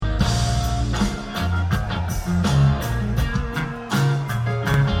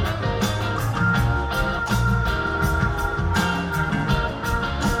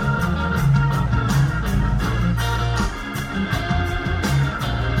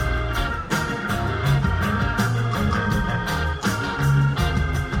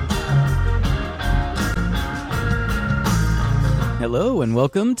Hello and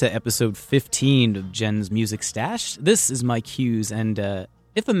welcome to episode 15 of Jen's Music Stash. This is Mike Hughes, and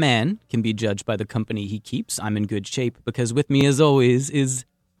if a man can be judged by the company he keeps, I'm in good shape, because with me as always is...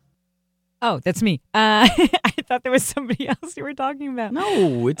 Oh, that's me. I thought there was somebody else you were talking about.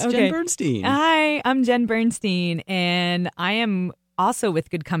 No, it's okay. Jen Bernstein. Hi, I'm Jen Bernstein, and I am also with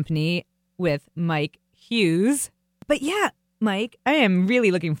good company with Mike Hughes. But yeah, Mike, I am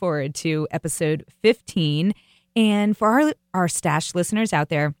really looking forward to episode 15. And for our Stash listeners out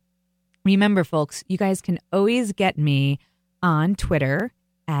there, remember, folks, you guys can always get me on Twitter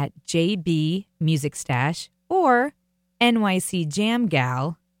at JB Music Stash or NYC Jam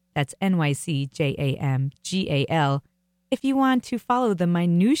Gal. That's NYCJamGAL. If you want to follow the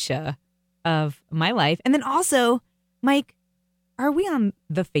minutia of my life. And then also, Mike, are we on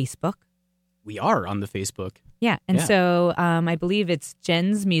the Facebook? We are on the Facebook. Yeah. And so I believe it's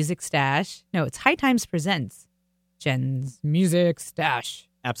Jen's Music Stash. No, it's High Times Presents Jen's Music Stash.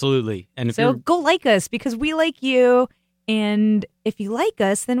 Absolutely. And if so go like us because we like you. And if you like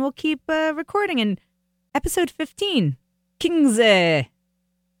us, then we'll keep recording. And episode 15, Kingse. That's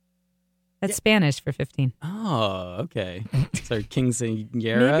Spanish for 15. Oh, okay. So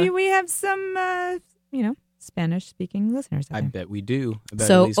quinceañera. Maybe we have some, Spanish-speaking listeners out I there. bet we do.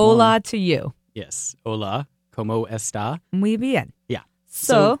 So, hola to you. Yes. Hola. ¿Cómo está? Muy bien. Yeah.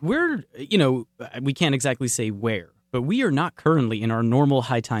 So we're, we can't exactly say where, but we are not currently in our normal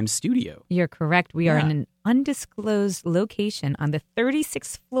High Times studio. You're correct. We are in an undisclosed location on the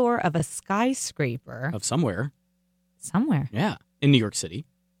 36th floor of a skyscraper. Of somewhere. Somewhere. Yeah. In New York City.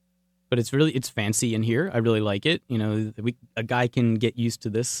 But it's fancy in here. I really like it. A guy can get used to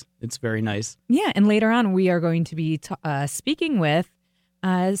this. It's very nice. Yeah, and later on we are going to be speaking with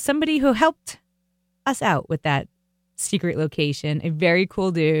somebody who helped us out with that secret location. A very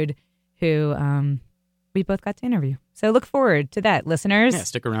cool dude who we both got to interview. So look forward to that, listeners. Yeah,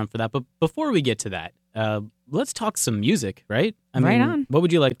 stick around for that. But before we get to that, let's talk some music, right? Right on. What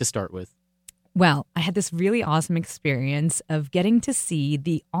would you like to start with? Well, I had this really awesome experience of getting to see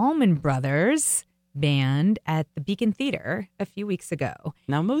the Allman Brothers Band at the Beacon Theater a few weeks ago.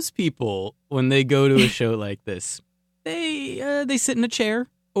 Now, most people, when they go to a show like this, they sit in a chair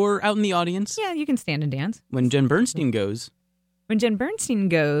or out in the audience. Yeah, you can stand and dance. When Jen Bernstein goes,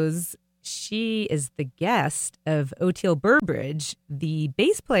 she is the guest of Oteil Burbridge, the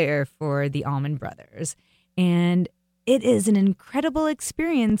bass player for the Allman Brothers. And it is an incredible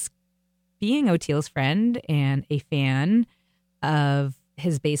experience being Oteil's friend and a fan of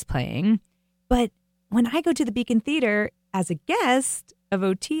his bass playing. But when I go to the Beacon Theater as a guest of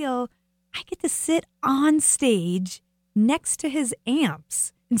Oteil, I get to sit on stage next to his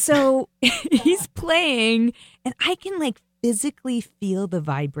amps. And so he's playing and I can physically feel the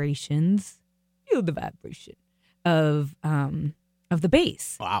vibration of the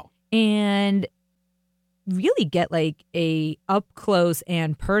bass. Wow. And really get a up close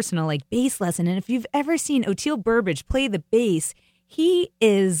and personal bass lesson. And if you've ever seen Oteil Burbridge play the bass, he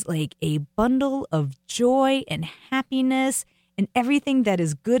is a bundle of joy and happiness and everything that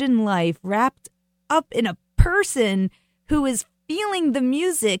is good in life wrapped up in a person who is feeling the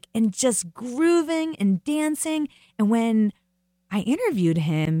music and just grooving and dancing. And when I interviewed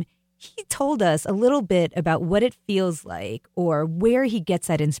him, he told us a little bit about what it feels like or where he gets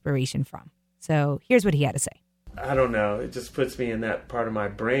that inspiration from. So here's what he had to say. I don't know. It just puts me in that part of my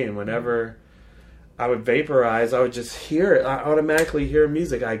brain. Whenever I would vaporize, I would just hear it. I automatically hear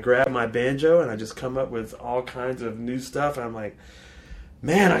music. I grab my banjo and I just come up with all kinds of new stuff. And I'm like,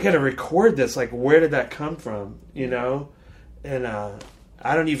 man, I got to record this. Where did that come from? And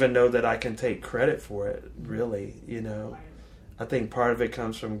I don't even know that I can take credit for it, really. I think part of it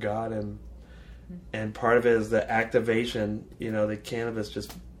comes from God and part of it is the activation, the cannabis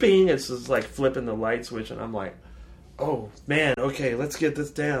just bing, it's just like flipping the light switch and I'm like, oh man, okay, let's get this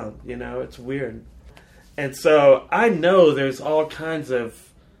down. It's weird. And so I know there's all kinds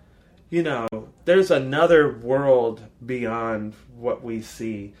of, there's another world beyond what we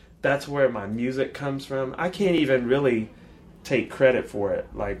see. That's where my music comes from. I can't even really take credit for it.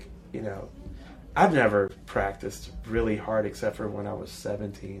 I've never practiced really hard except for when I was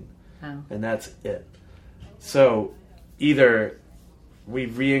 17. Oh. And that's it. So either we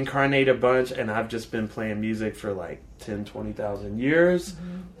reincarnate a bunch and I've just been playing music for 10, 20,000 years,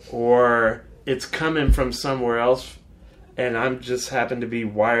 or it's coming from somewhere else and I'm just happen to be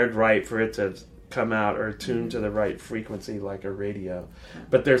wired right for it to come out or tuned to the right frequency like a radio.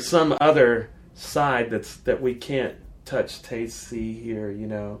 But there's some other side that we can't touch, taste, see, hear,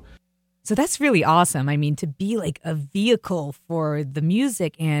 So that's really awesome. I mean, to be a vehicle for the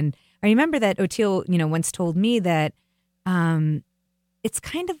music. And I remember that Oteil, once told me that it's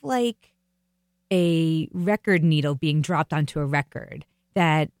kind of like a record needle being dropped onto a record.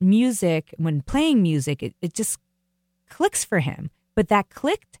 That music, when playing music, it just clicks for him. But that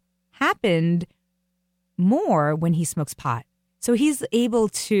clicked happened more when he smokes pot. So he's able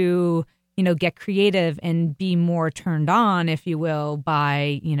to, get creative and be more turned on, if you will,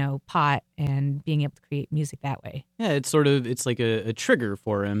 by, pot and being able to create music that way. Yeah, it's like a trigger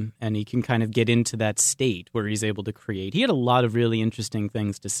for him, and he can kind of get into that state where he's able to create. He had a lot of really interesting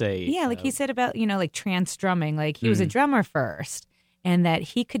things to say. Yeah, like he said about, like trance drumming, like he was a drummer first, and that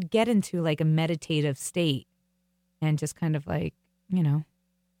he could get into like a meditative state and just kind of like,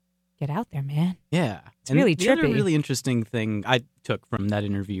 get out there, man. Yeah. It's really the trippy. other really interesting thing I took from that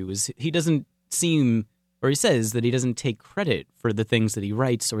interview is he doesn't seem, or he says that he doesn't take credit for the things that he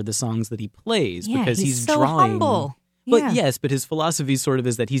writes or the songs that he plays because he's so drawing. Humble. But yes, but his philosophy sort of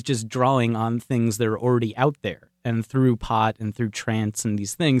is that he's just drawing on things that are already out there. And through pot and through trance and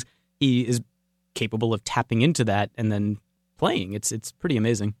these things, he is capable of tapping into that and then playing. It's pretty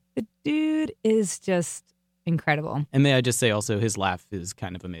amazing. The dude is just incredible. And may I just say also his laugh is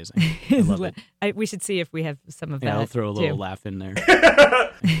kind of amazing. I love it. We should see if we have some of that. Yeah, I'll throw a little too. laugh in there.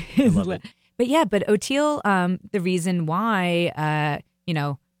 I love it. But Oteil, the reason why,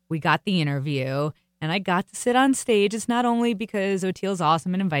 we got the interview and I got to sit on stage, it's not only because Oteil's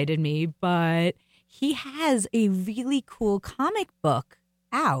awesome and invited me, but he has a really cool comic book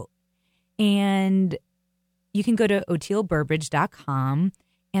out. And you can go to oteilburbridge.com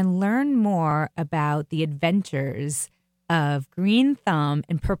and learn more about the adventures of Green Thumb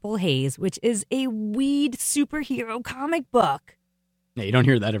and Purple Haze, which is a weed superhero comic book. Yeah, you don't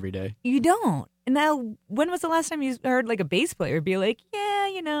hear that every day. You don't. And now, when was the last time you heard like a bass player be like,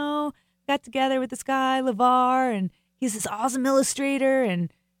 got together with this guy, LeVar, and he's this awesome illustrator,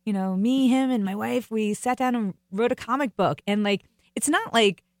 and, me, him, and my wife, we sat down and wrote a comic book. And, like, it's not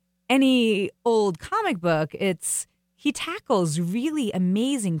like any old comic book. He tackles really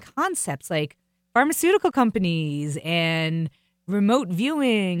amazing concepts like pharmaceutical companies and remote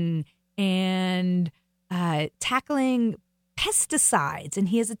viewing and tackling pesticides. And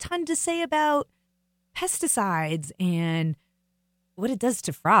he has a ton to say about pesticides and what it does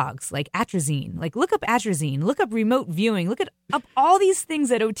to frogs, like atrazine. Like, look up atrazine, look up remote viewing, look up all these things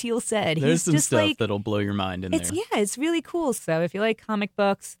that Oteil said. There's some stuff that'll blow your mind in there. Yeah, it's really cool. So if you like comic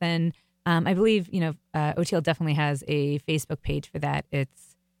books, then I believe, Oteil definitely has a Facebook page for that.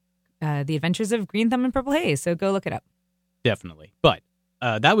 It's The Adventures of Green Thumb and Purple Haze. So go look it up. Definitely. But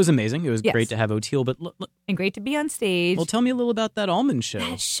that was amazing. It was great to have Oteil. But and great to be on stage. Well, tell me a little about that Allman show.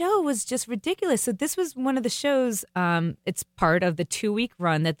 That show was just ridiculous. So this was one of the shows. It's part of the 2-week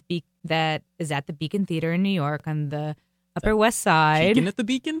run that is at the Beacon Theater in New York on the Upper West Side. Peeking at the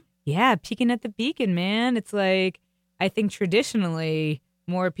Beacon? Yeah, Peeking at the Beacon, man. It's like, I think traditionally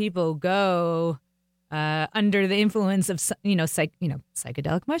more people go under the influence of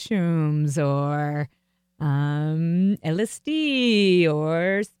psychedelic mushrooms or LSD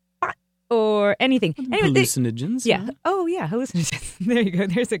or spot or anything. Anyway, hallucinogens. Yeah. Oh yeah, hallucinogens. There you go.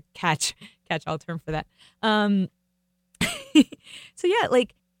 There's a catch-all term for that. So yeah,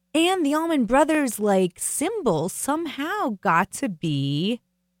 like, and the Allman Brothers symbol somehow got to be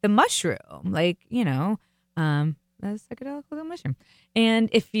the mushroom, the psychedelic mushroom. And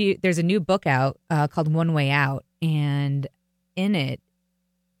there's a new book out called One Way Out, and in it,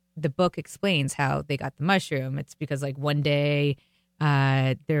 the book explains how they got the mushroom. It's because one day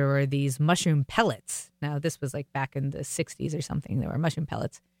there were these mushroom pellets. Now this was back in the 60s or something. There were mushroom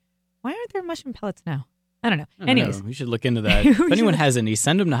pellets. Why aren't there mushroom pellets now? I don't know. Anyways, we should look into that. If anyone has any,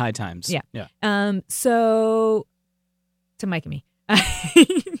 send them to High Times. Yeah. So to Mike and me,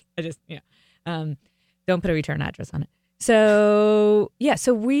 don't put a return address on it. So yeah,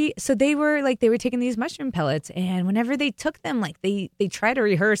 so they were taking these mushroom pellets, and whenever they took them, they tried to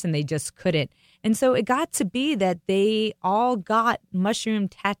rehearse and they just couldn't. And so it got to be that they all got mushroom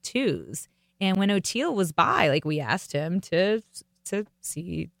tattoos. And when Oteil was by, we asked him to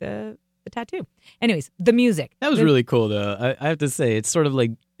see the tattoo. Anyways, the music. That was really cool, though. I have to say, it's sort of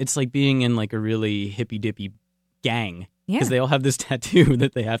it's like being in a really hippy dippy gang. Because they all have this tattoo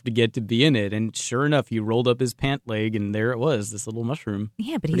that they have to get to be in it. And sure enough, he rolled up his pant leg and there it was, this little mushroom.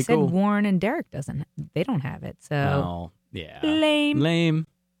 Yeah, but he said cool. Warren and Derek they don't have it. So oh, yeah. Lame.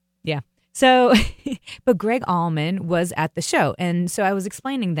 Yeah. So, but Greg Allman was at the show. And so I was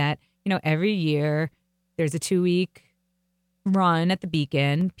explaining that, every year there's a 2-week run at the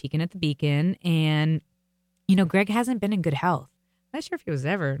Beacon, Peeking at the Beacon. And, Greg hasn't been in good health. I'm not sure if he was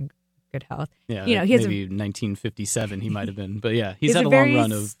ever in good health. Yeah, he has maybe 1957 he might have been. But yeah, he's had a long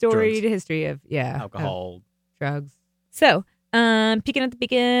run of storied drugs. History of, alcohol. Drugs. So Peeking at the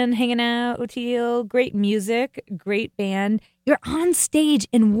Beacon, hanging out, Oteil, great music, great band. You're on stage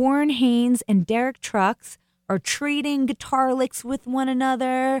and Warren Haynes and Derek Trucks are trading guitar licks with one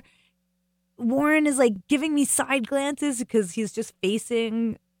another. Warren is like giving me side glances because he's just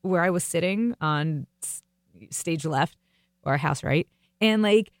facing where I was sitting on stage left or house right. And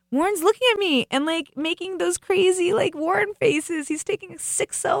like Warren's looking at me and like making those crazy like Warren faces. He's taking a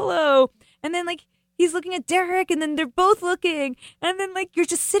sick solo. And then like he's looking at Derek and then they're both looking. And then like you're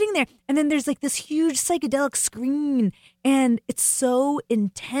just sitting there. And then there's like this huge psychedelic screen. And it's so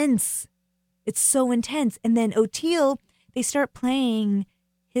intense. It's so intense. And then Oteil, they start playing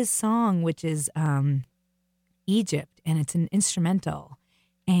his song, which is Egypt. And it's an instrumental.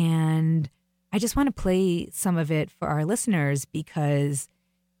 And I just want to play some of it for our listeners because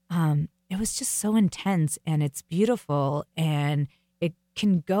it was just so intense and it's beautiful and it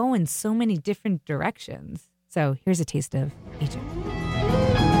can go in so many different directions. So here's a taste of Egypt.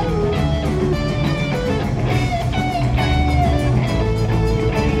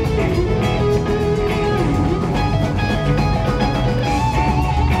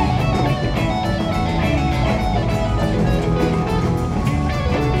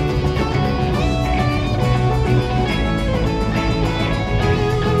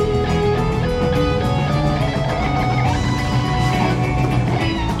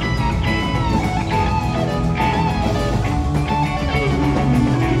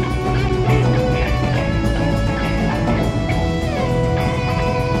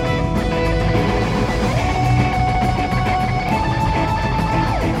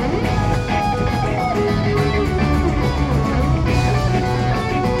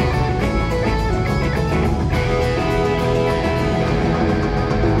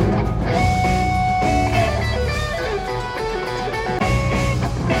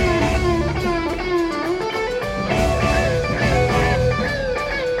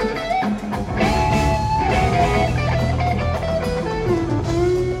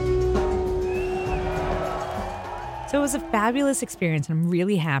 Fabulous experience. And I'm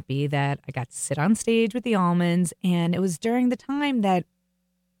really happy that I got to sit on stage with the Allmans. And it was during the time that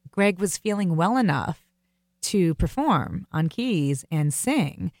Greg was feeling well enough to perform on keys and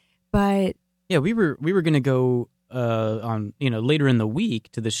sing. But yeah, we were going to go on later in the week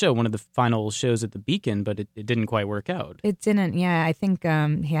to the show, one of the final shows at the Beacon, but it didn't quite work out. It didn't. Yeah, I think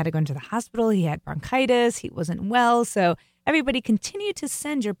he had to go into the hospital. He had bronchitis. He wasn't well. So everybody continue to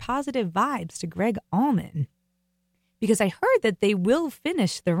send your positive vibes to Greg Allman. Because I heard that they will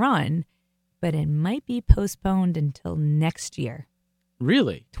finish the run, but it might be postponed until next year.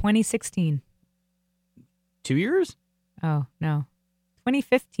 Really? 2016. 2 years? Oh, no.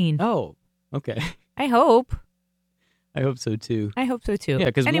 2015. Oh, okay. I hope. I hope so, too. I hope so, too. Yeah,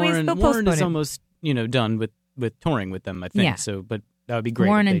 because Warren is it. almost, done with touring with them, I think. Yeah. So, but that would be great.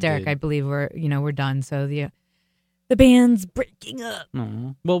 Warren and Derek, I believe, we're done. So the band's breaking up.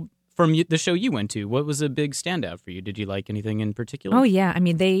 Aww. Well, from the show you went to, what was a big standout for you? Did you like anything in particular? Oh, yeah. I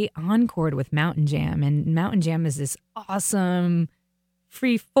mean, they encored with Mountain Jam, and Mountain Jam is this awesome,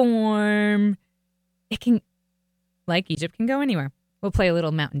 free form. It can, like Egypt, can go anywhere. We'll play a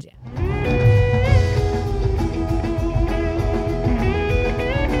little Mountain Jam.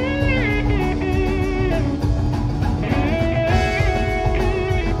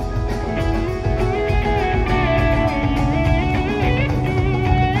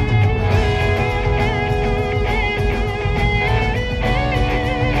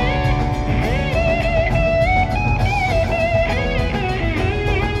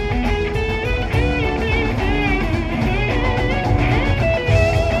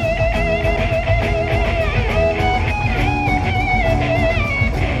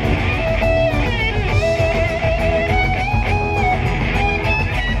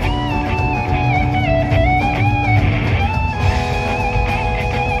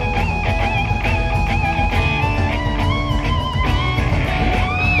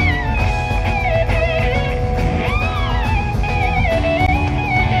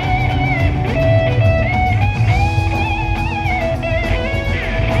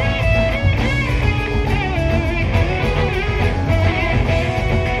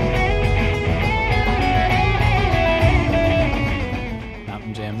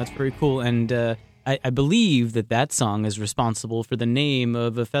 Very cool. And I believe that song is responsible for the name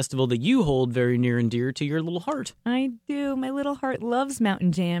of a festival that you hold very near and dear to your little heart. I do. My little heart loves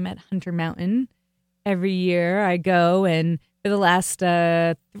Mountain Jam at Hunter Mountain. Every year I go, and for the last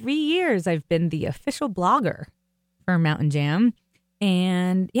 3 years, I've been the official blogger for Mountain Jam.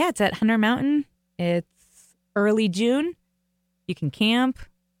 And yeah, it's at Hunter Mountain. It's early June. You can camp.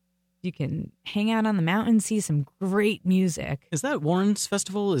 You can hang out on the mountain, see some great music. Is that Warren's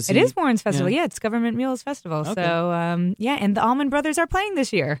Festival? It is Warren's Festival. Yeah, it's Government Mules Festival. Okay. So, and the Allman Brothers are playing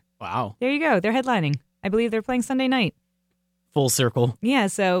this year. Wow. There you go. They're headlining. I believe they're playing Sunday night. Full circle. Yeah,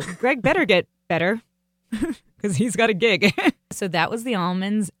 so Greg better get better because he's got a gig. So that was the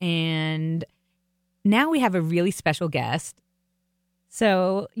Allmans, and now we have a really special guest.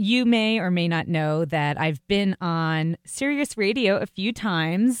 So you may or may not know that I've been on Sirius Radio a few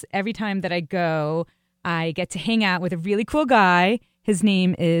times. Every time that I go, I get to hang out with a really cool guy. His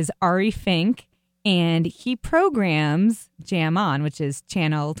name is Ari Fink, and he programs Jam On, which is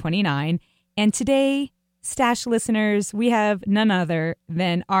Channel 29. And today, Stash listeners, we have none other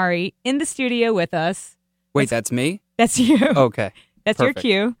than Ari in the studio with us. Wait, that's me? That's you. Okay. That's perfect.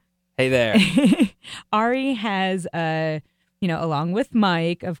 your cue. Hey there. Ari has along with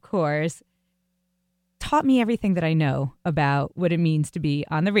Mike, of course, taught me everything that I know about what it means to be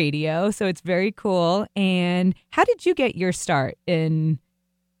on the radio. So it's very cool. And how did you get your start in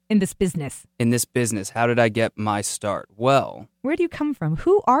this business? In this business, how did I get my start? Well, where do you come from?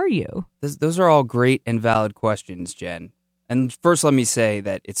 Who are you? Those are all great and valid questions, Jen. And first, let me say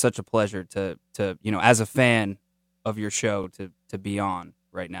that it's such a pleasure to as a fan of your show, to be on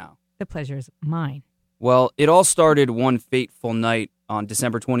right now. The pleasure's mine. Well, it all started one fateful night on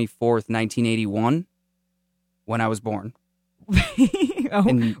December 24th, 1981, when I was born.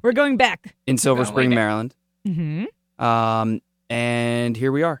 We're going back. In Silver Spring, Maryland. Mm-hmm. And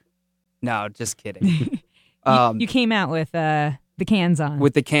here we are. No, just kidding. You came out with the cans on.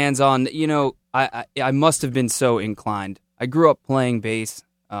 With the cans on. I must have been so inclined. I grew up playing bass,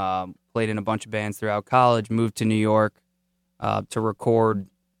 played in a bunch of bands throughout college, moved to New York to record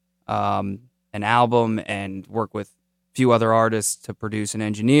an album and work with a few other artists to produce and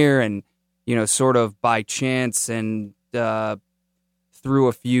engineer, and sort of by chance and through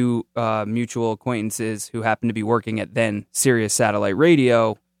a few mutual acquaintances who happened to be working at then Sirius Satellite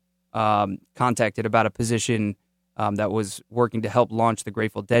Radio, contacted about a position that was working to help launch the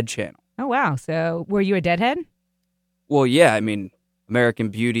Grateful Dead channel. Oh wow! So were you a Deadhead? Well, yeah. I mean, American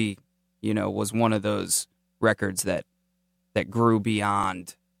Beauty, was one of those records that grew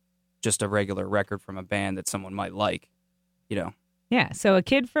beyond just a regular record from a band that someone might like, Yeah, so a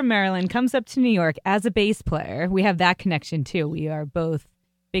kid from Maryland comes up to New York as a bass player. We have that connection, too. We are both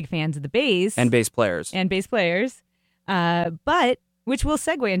big fans of the bass. And bass players. But, which will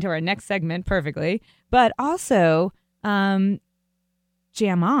segue into our next segment perfectly, but also Jam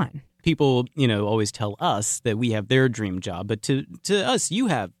On. People, always tell us that we have their dream job, but to us, you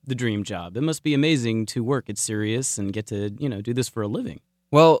have the dream job. It must be amazing to work at Sirius and get to, do this for a living.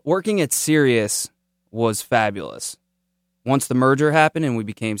 Well, working at Sirius was fabulous. Once the merger happened and we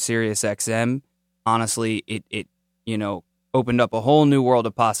became Sirius XM, honestly, it opened up a whole new world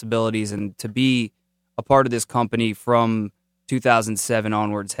of possibilities. And to be a part of this company from 2007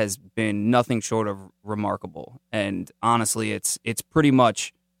 onwards has been nothing short of remarkable. And honestly, it's pretty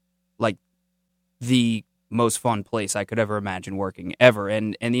much like the most fun place I could ever imagine working ever.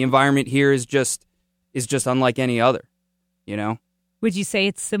 And the environment here is just unlike any other, Would you say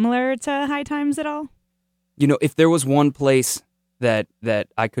it's similar to High Times at all? If there was one place that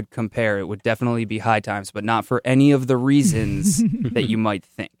I could compare, it would definitely be High Times, but not for any of the reasons that you might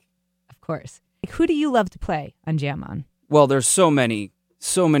think. Of course. Who do you love to play on Jam On? Well, there's so many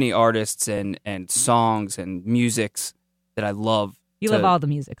artists and songs and musics that I love. You love all the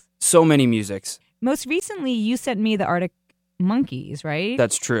musics. So many musics. Most recently, you sent me the Arctic Monkeys, right?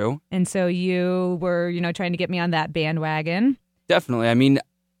 That's true. And so you were, trying to get me on that bandwagon. Definitely. I mean,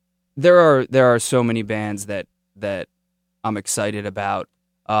 there are so many bands that I'm excited about.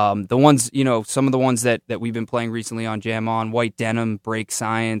 The ones, some of the ones that we've been playing recently on Jam On, White Denim, Break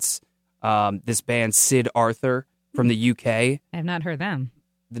Science, this band Sid Arthur from the UK. I have not heard them.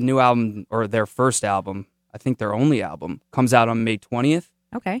 The new album, or their first album, I think their only album, comes out on May 20th.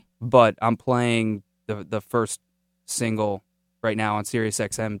 Okay. But I'm playing the first single right now on Sirius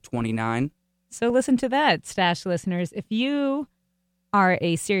XM 29. So listen to that, Stash listeners. If you are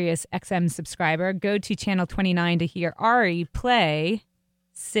a Sirius XM subscriber, go to Channel 29 to hear Ari play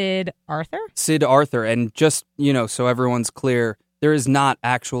Sid Arthur. Sid Arthur. And just, so everyone's clear, there is not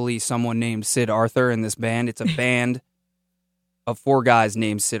actually someone named Sid Arthur in this band. It's a band of 4 guys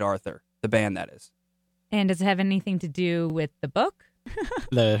named Sid Arthur, the band that is. And does it have anything to do with the book?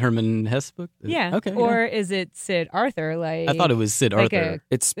 The Herman Hesse book? Yeah. Okay. Or is it Sid Arthur? I thought it was Sid Arthur.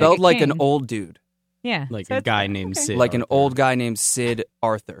 It's spelled like an old dude. Yeah. Like a guy named Sid Like an Arthur. old guy named Sid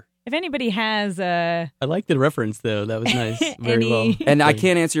Arthur. if anybody has I like the reference, though. That was nice. Very well. And I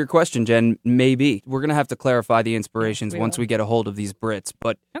can't answer your question, Jen. Maybe. We're going to have to clarify the inspirations once we get a hold of these Brits.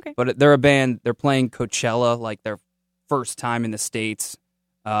 But they're a band. They're playing Coachella, like their first time in the States.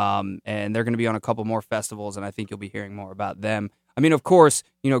 And they're going to be on a couple more festivals, and I think you'll be hearing more about them. I mean, of course,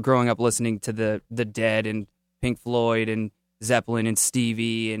 growing up listening to the Dead and Pink Floyd and Zeppelin and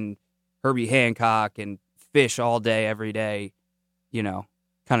Stevie and Herbie Hancock and Fish all day, every day,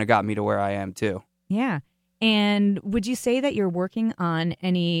 kind of got me to where I am, too. Yeah. And would you say that you're working on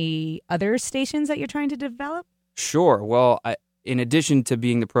any other stations that you're trying to develop? Sure. Well, in addition to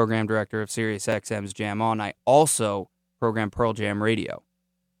being the program director of Sirius XM's Jam On, I also program Pearl Jam Radio,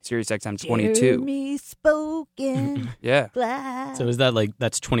 Sirius XM 22. Jeremy spoken. Yeah. Glass. So is that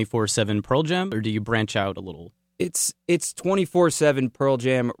that's 24/7 Pearl Jam, or do you branch out a little? It's 24/7 Pearl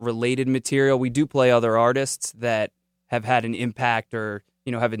Jam related material. We do play other artists that have had an impact or,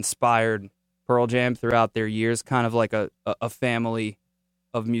 have inspired Pearl Jam throughout their years, kind of like a family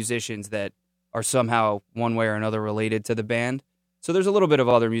of musicians that are somehow one way or another related to the band. So there's a little bit of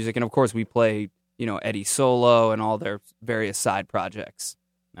other music. And of course we play, Eddie Solo and all their various side projects.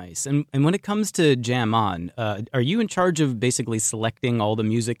 Nice. And when it comes to Jam On, are you in charge of basically selecting all the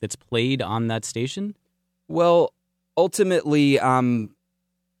music that's played on that station? Well, ultimately, I'm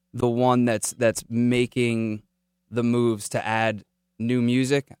the one that's making the moves to add new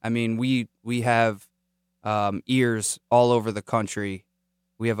music. I mean, we have ears all over the country.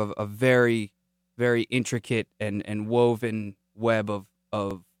 We have a very, very intricate and woven web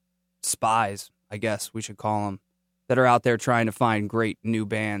of spies, I guess we should call them, that are out there trying to find great new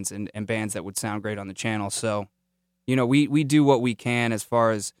bands and bands that would sound great on the channel. So, we do what we can as far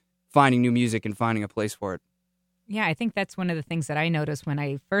as finding new music and finding a place for it. Yeah, I think that's one of the things that I noticed when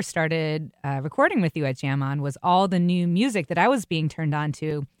I first started recording with you at Jam On was all the new music that I was being turned on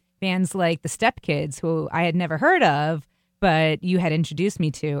to. Bands like the Step Kids, who I had never heard of, but you had introduced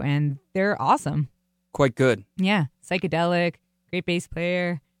me to, and they're awesome. Quite good. Yeah, psychedelic, great bass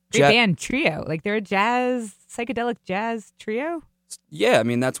player, great band trio. Like they're a psychedelic jazz trio. Yeah, I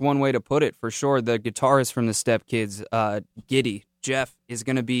mean, that's one way to put it for sure. The guitarist from the Step Kids, Giddy, Jeff, is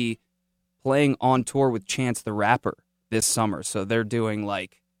going to be playing on tour with Chance the Rapper this summer. So they're doing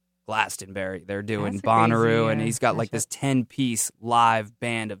like Glastonbury, they're doing Bonnaroo, and he's got like this 10-piece live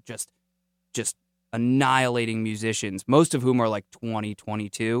band of just annihilating musicians, most of whom are like 20,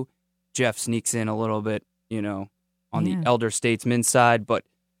 22. Jeff sneaks in a little bit, on the elder statesman side, but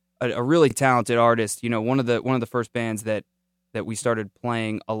a really talented artist. One of the first bands that we started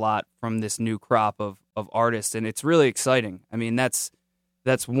playing a lot from this new crop of artists, and it's really exciting. I mean, that's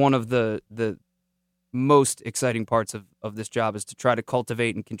one of the most exciting parts of this job, is to try to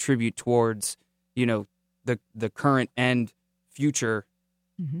cultivate and contribute towards, the current and future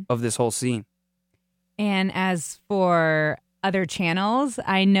of this whole scene. And as for other channels,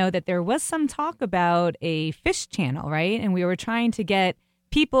 I know that there was some talk about a fish channel, right? And we were trying to get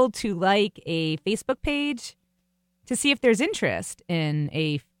people to like a Facebook page to see if there's interest in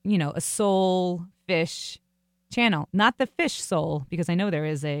a soul fish channel. Not the fish soul, because I know there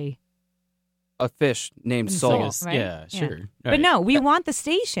is a fish named Soul. Right? Yeah, sure. Right. But no, we want the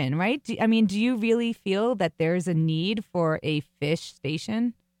station, right? Do you really feel that there's a need for a fish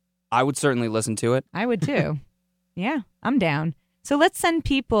station? I would certainly listen to it. I would too. Yeah, I'm down. So let's send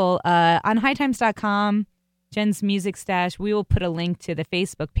people on hightimes.com, Jen's Music Stash. We will put a link to the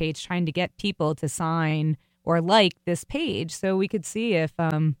Facebook page trying to get people to sign or like this page so we could see if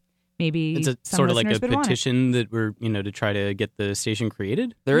maybe it's sort of like a petition that we're, to try to get the station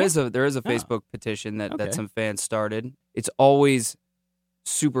created. There is a Facebook petition that some fans started. It's always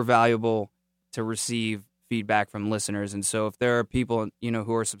super valuable to receive feedback from listeners. And so if there are people,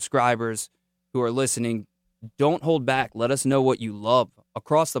 who are subscribers who are listening, don't hold back. Let us know what you love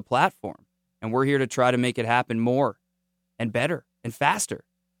across the platform. And we're here to try to make it happen more and better and faster.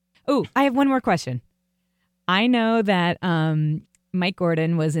 Oh, I have one more question. I know that Mike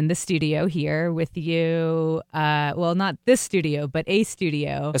Gordon was in the studio here with you. Well, not this studio, but a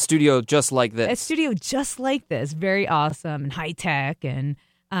studio. A studio just like this. A studio just like this. Very awesome and high tech. And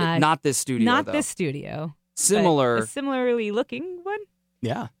not this studio, Not though. this studio. Similar. A similarly looking one?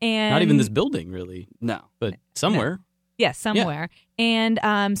 Yeah. And not even this building, really. No. But somewhere. No. Yes, somewhere. Yeah.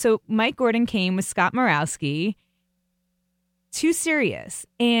 And so Mike Gordon came with Scott Morawski to Sirius,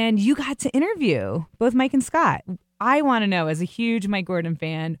 and you got to interview both Mike and Scott. I want to know, as a huge Mike Gordon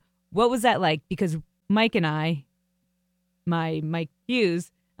fan, what was that like? Because Mike and I, Mike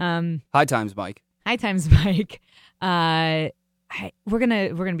Hughes, High Times Mike. We're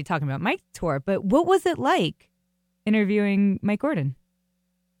gonna be talking about Mike's tour, but what was it like interviewing Mike Gordon?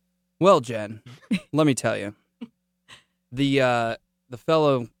 Well, Jen, let me tell you, the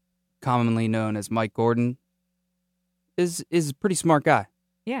fellow commonly known as Mike Gordon is a pretty smart guy.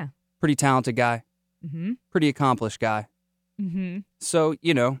 Yeah. Pretty talented guy. Mm-hmm. Pretty accomplished guy. Mm-hmm. So,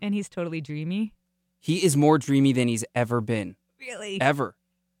 And he's totally dreamy. he is more dreamy than he's ever been. Really? Ever.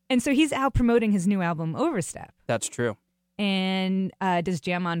 And so he's out promoting his new album, Overstep. That's true. And does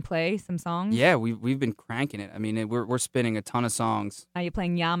Jam On play some songs? Yeah, we've been cranking it. I mean, we're spinning a ton of songs. Are you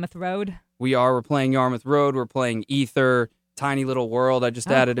playing Yarmouth Road? We're playing Yarmouth Road. We're playing Ether, Tiny Little World. I just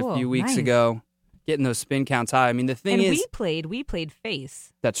added cool. a few weeks Nice. ago. Getting those spin counts high. I mean, the thing And is... we played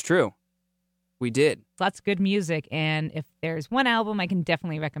Face. That's true. We did. Lots of good music. And if there's one album I can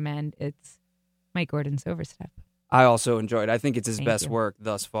definitely recommend, it's Mike Gordon's Overstep. I also enjoyed it. I think it's his Thank best you. work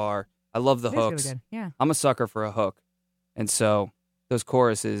thus far. I love the It is hooks. really good. Yeah. I'm a sucker for a hook. And so those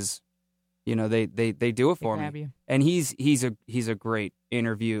choruses, they do it for grab me. you. And he's a great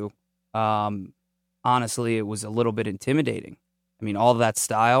interview. Honestly, it was a little bit intimidating. I mean, all that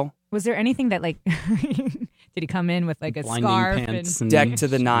style, Was there anything that, like, did he come in with, like, a Blinding scarf? pants And decked to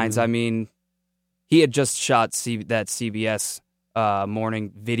the nines. I mean, he had just shot that CBS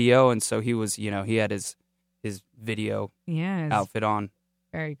morning video, and so he was, he had his video Yes. outfit on.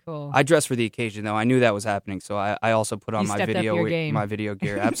 Very cool. I dressed for the occasion, though. I knew that was happening, so I also put on You my stepped up your game. video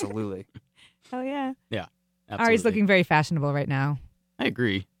gear. Absolutely. Oh, yeah. Yeah. Ari's Absolutely. looking very fashionable right now. I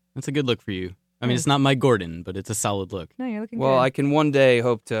agree. That's a good look for you. I mean, Yes. it's not Mike Gordon, but it's a solid look. No, you're looking Well, good. I can one day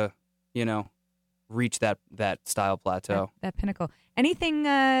hope to, reach that style plateau. That pinnacle. Anything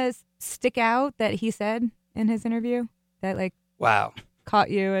stick out that he said in his interview that, like, Wow. caught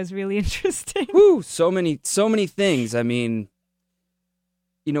you as really interesting? Woo! So many things. I mean,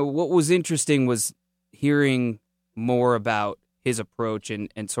 what was interesting was hearing more about his approach and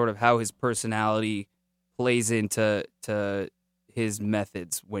sort of how his personality plays into his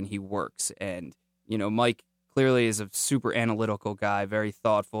methods when he works. And, Mike clearly is a super analytical guy, very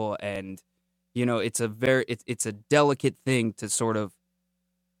thoughtful, and, it's a delicate thing to sort of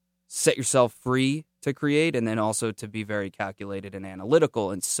set yourself free to create and then also to be very calculated and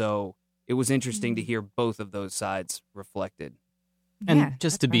analytical. And so it was interesting to hear both of those sides reflected. And Yeah, just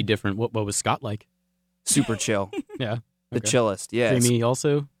that's to be fun. different, what was Scott like? Super chill. Yeah. The Okay. chillest, yes. Dreamy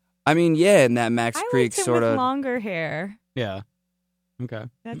also? I mean, yeah, and that Max I Creek liked him sort with of... longer hair. Yeah. Okay.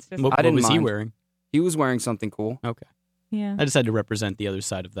 That's just What, I didn't was he mind. wearing? He was wearing something cool. Okay. yeah. I just had to represent the other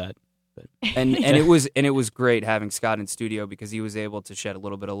side of that. But And it was great having Scott in studio because he was able to shed a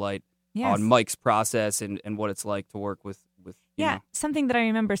little bit of light Yes. on Mike's process and what it's like to work with Yeah, something that I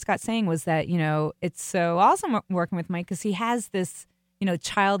remember Scott saying was that, it's so awesome working with Mike because he has this,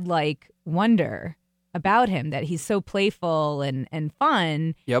 childlike wonder about him, that he's so playful and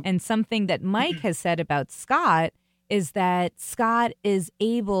fun. Yep. And something that Mike has said about Scott is that Scott is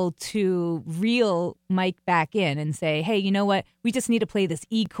able to reel Mike back in and say, hey, you know what? We just need to play this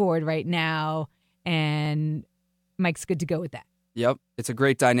E chord right now. And Mike's good to go with that. Yep. It's a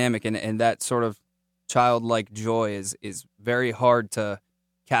great dynamic, and that sort of childlike joy is very hard to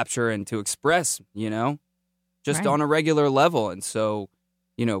capture and to express, just Right. on a regular level. And so,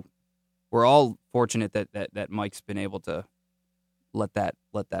 we're all fortunate that Mike's been able to let that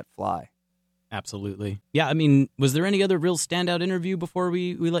fly. absolutely. Yeah, I mean, was there any other real standout interview before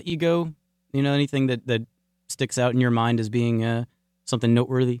we let you go? Anything that sticks out in your mind as being something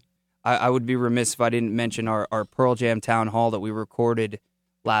noteworthy? I would be remiss if I didn't mention our Pearl Jam Town Hall that we recorded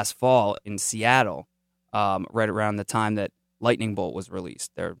last fall in Seattle, right around the time that Lightning Bolt was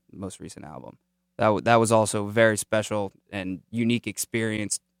released, their most recent album. That was also a very special and unique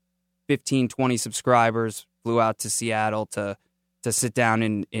experience. 15, 20 subscribers flew out to Seattle to sit down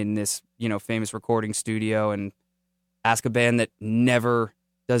in this, famous recording studio and ask a band that never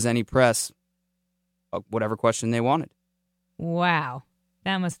does any press whatever question they wanted. Wow.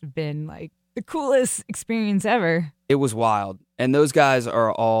 That must have been like the coolest experience ever. It was wild. And those guys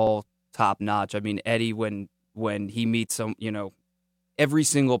are all top notch. I mean, Eddie, when he meets some, every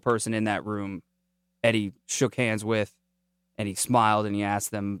single person in that room, Eddie shook hands with, and he smiled and he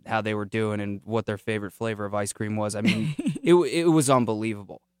asked them how they were doing and what their favorite flavor of ice cream was. I mean, it was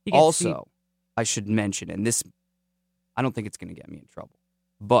unbelievable. You get Also, I should mention, and this, I don't think it's going to get me in trouble,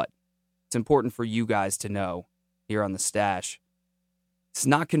 but it's important for you guys to know here on the Stash. It's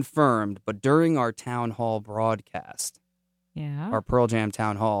not confirmed, but during our town hall broadcast, Yeah. our Pearl Jam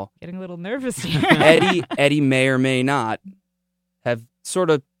Town Hall, Getting a little nervous here. Eddie may or may not have sort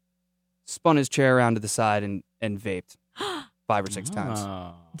of spun his chair around to the side and vaped 5 or 6 times.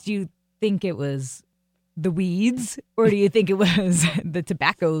 Oh. Do you think it was the weeds, or do you think it was the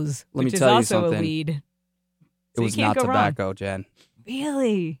tobaccos, Let me which is tell you also a something. weed? It So you was can't not go wrong. tobacco, Jen.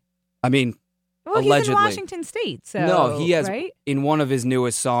 Really? I mean, Well, allegedly. he's in Washington State, so No, he has, right? in one of his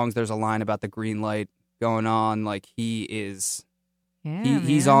newest songs, there's a line about the green light going on. Like, he is... Yeah,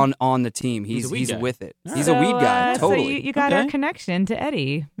 he's man. on the team. He's a weed guy. with it. All He's So, a weed guy. So Totally. you got Okay. our connection to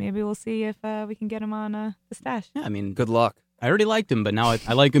Eddie. Maybe we'll see if we can get him on the stash. Yeah, I mean, Good luck. I already liked him, but now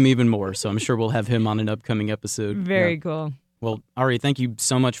I like him even more. So I'm sure we'll have him on an upcoming episode. Very Yeah. cool. Well, Ari, thank you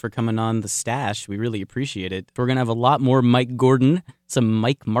so much for coming on The Stash. We really appreciate it. We're going to have a lot more Mike Gordon, some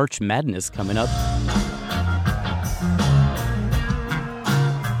Mike March Madness coming up.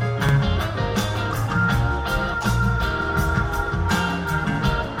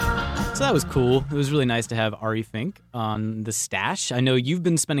 So that was cool. It was really nice to have Ari Fink on The Stash. I know you've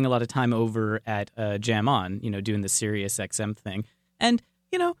been spending a lot of time over at Jam On, doing the Sirius XM thing. And,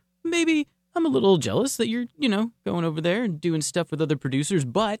 maybe I'm a little jealous that you're, going over there and doing stuff with other producers,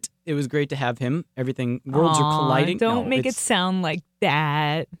 but it was great to have him. Worlds are colliding. Don't No, make it sound like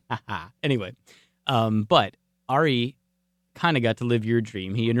that. Anyway, but Ari kind of got to live your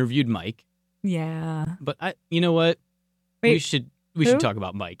dream. He interviewed Mike, Yeah. but you know what? Wait, we should who? talk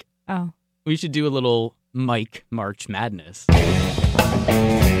about Mike. Oh. We should do a little Mike March Madness.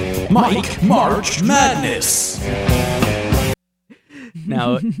 Mike March Madness.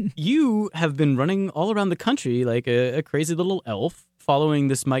 Now, you have been running all around the country like a crazy little elf, following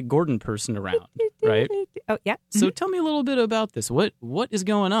this Mike Gordon person around, right? Oh, yeah. So tell me a little bit about this. What is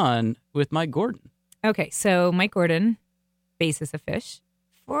going on with Mike Gordon? Okay, so Mike Gordon, bassist of Fish,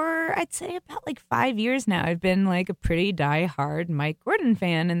 for I'd say about like 5 years now. I've been like a pretty die-hard Mike Gordon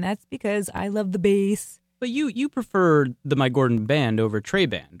fan, and that's because I love the bass. But you prefer the Mike Gordon band over Trey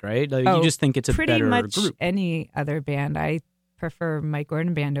Band, right? Like, you just think it's a pretty better much group. any other band. I prefer Mike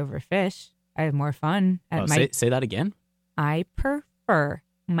Gordon Band over Fish. I have more fun at Mike. Say that again. I prefer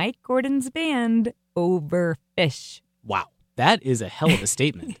Mike Gordon's band over Fish. Wow. That is a hell of a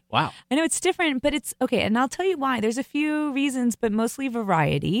statement. Wow. I know it's different, but it's okay. And I'll tell you why. There's a few reasons, but mostly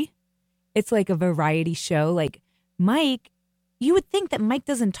variety. It's like a variety show. Like Mike, you would think that Mike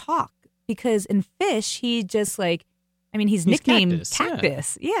doesn't talk because in Fish, he just he's nicknamed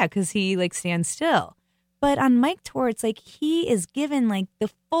Cactus. Yeah, because he like stands still. But on Mike Tour, it's like he is given like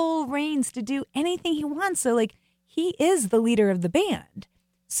the full reins to do anything he wants. So like he is the leader of the band.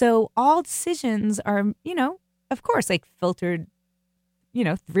 So all decisions are, of course, like filtered,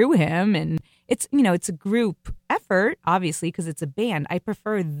 through him. And it's, it's a group effort, obviously, because it's a band. I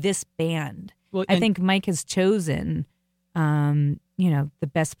prefer this band. Well, I think Mike has chosen, the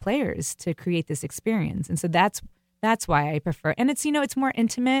best players to create this experience. And so that's why I prefer. And it's, it's more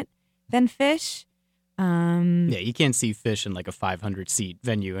intimate than Fish. Yeah, you can't see Fish in like a 500-seat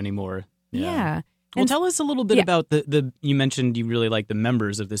venue anymore. Yeah. Well, tell us a little bit about the. You mentioned you really like the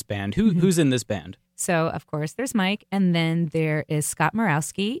members of this band. Who's in this band? So, of course, there's Mike, and then there is Scott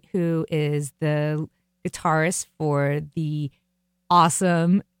Morawski, who is the guitarist for the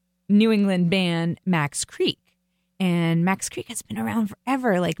awesome New England band Max Creek. And Max Creek has been around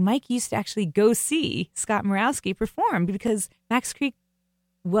forever. Like, Mike used to actually go see Scott Morawski perform because Max Creek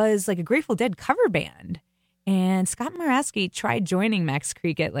was like a Grateful Dead cover band. And Scott Morawski tried joining Max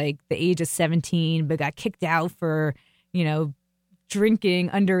Creek at like the age of 17, but got kicked out for, drinking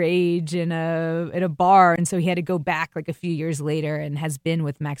underage in a bar. And so he had to go back like a few years later and has been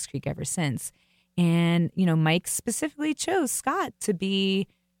with Max Creek ever since. And, Mike specifically chose Scott to be,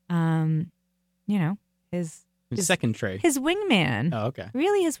 his second Trey. His wingman. Oh, okay.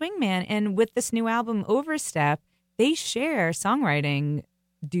 Really his wingman. And with this new album, Overstep, they share songwriting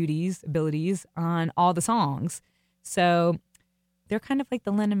abilities on all the songs. So they're kind of like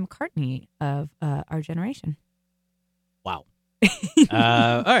the Lennon McCartney of our generation. Wow.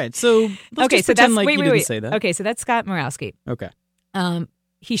 All right. So let's just pretend like you didn't say that. Okay, so that's Scott Morawski. Okay.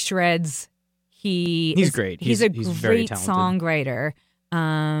 He shreds. He's great. He's a very great talented songwriter.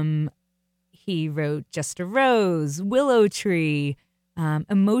 He wrote Just a Rose, Willow Tree.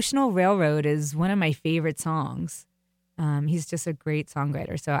 Emotional Railroad is one of my favorite songs. He's just a great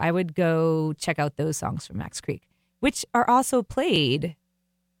songwriter. So I would go check out those songs from Max Creek, which are also played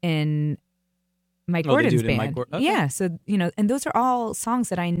in Mike Gordon's band. Okay. Yeah. So, and those are all songs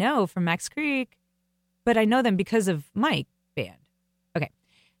that I know from Max Creek, but I know them because of Mike band. Okay.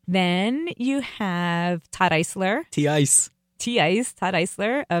 Then you have Todd Eisler. T-Ice. Todd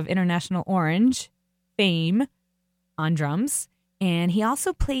Eisler of International Orange fame on drums. And he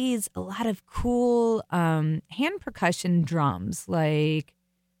also plays a lot of cool hand percussion drums. Like,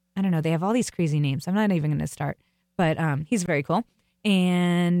 I don't know, they have all these crazy names. I'm not even going to start. But he's very cool.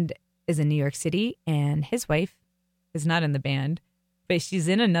 And is in New York City. And his wife is not in the band, but she's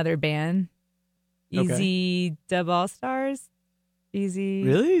in another band. Okay. Easy Dub All Stars. Easy.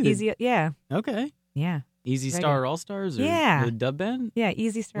 Really? Easy. Yeah. Okay. Yeah. Easy Star All Stars or Yeah. the dub band? Yeah.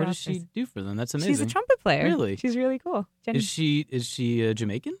 Easy Star. What does she do for them? That's amazing. She's a trumpet player. Really? She's really cool. Is she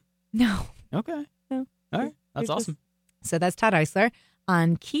Jamaican? No. Okay. No. All right. That's awesome. So that's Todd Eisler.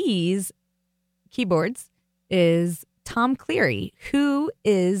 On keyboards, is Tom Cleary, who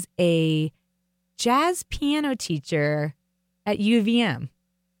is a jazz piano teacher at UVM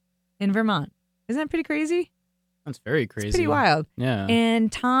in Vermont. Isn't that pretty crazy? That's very crazy. It's pretty wild. Yeah.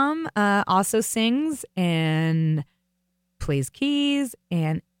 And Tom also sings and plays keys.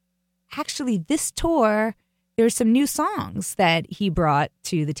 And actually, this tour, there's some new songs that he brought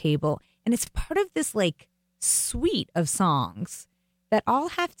to the table. And it's part of this like suite of songs that all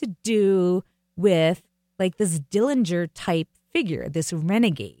have to do with like this Dillinger type figure, this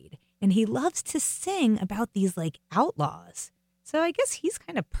renegade. And he loves to sing about these like outlaws. So I guess he's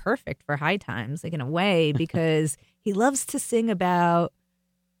kind of perfect for High Times, like in a way, because he loves to sing about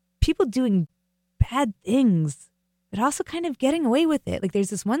people doing bad things, but also kind of getting away with it. Like there's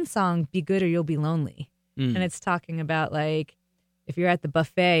this one song, Be Good or You'll Be Lonely. And it's talking about like, if you're at the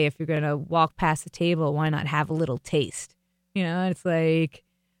buffet, if you're going to walk past the table, why not have a little taste? You know, it's like,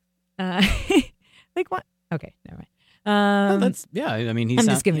 like what? Okay, never mind. No, that's I mean, I'm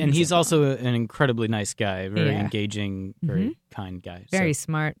just giving and an he's example. also an incredibly nice guy, very Yeah. engaging, very kind guy. Very So,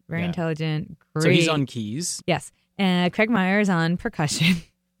 smart, very yeah. intelligent, great. so he's on keys. Yes. Craig Myers on percussion.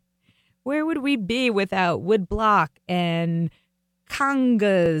 Where would we be without woodblock and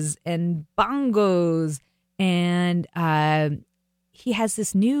congas and bongos? And he has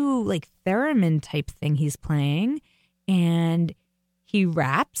this new like theremin type thing he's playing, and he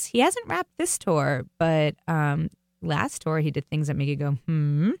raps. He hasn't rapped this tour, but last tour he did things that make you go,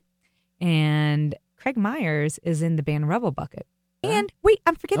 And Craig Myers is in the band Rebel Bucket. And wait,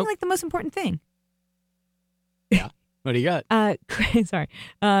 I'm forgetting like the most important thing. Yeah. What do you got? Sorry.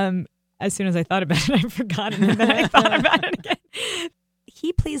 As soon as I thought about it, I forgot it, and then I thought about it again.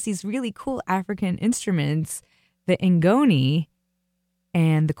 He plays these really cool African instruments, the ngoni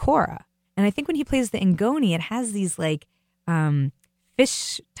and the kora. And I think when he plays the ngoni, it has these like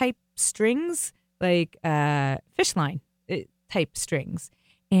fish type strings, like fish line type strings,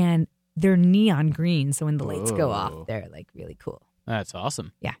 and they're neon green. So when the lights go off, they're like really cool. That's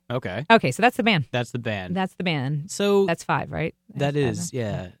awesome. Yeah. Okay. Okay, so that's the band. That's the band. That's the band. So That's 5, right? that That's is, 5, huh?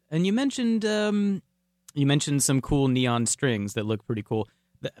 yeah. And you mentioned some cool neon strings that look pretty cool.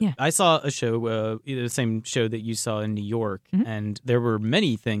 Yeah. I saw a show, the same show that you saw in New York, Mhm. and there were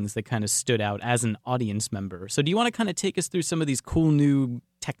many things that kind of stood out as an audience member. So do you want to kind of take us through some of these cool new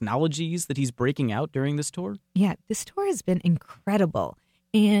technologies that he's breaking out during this tour? Yeah, this tour has been incredible.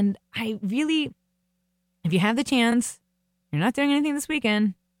 And I really, if you have the chance, you're not doing anything this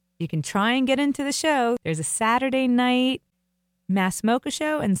weekend, you can try and get into the show. There's a Saturday night Mass Mocha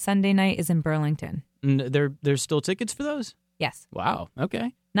show, and Sunday night is in Burlington. And there's still tickets for those? Yes. Wow.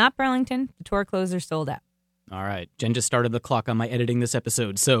 Okay. Not Burlington. The tour closers are sold out. All right. Jen just started the clock on my editing this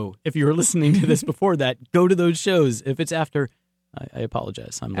episode. So if you were listening to this before that, go to those shows. If it's after, I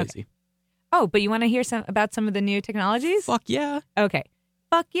apologize. I'm lazy. Oh, but you want to hear about some of the new technologies? Fuck yeah. Okay.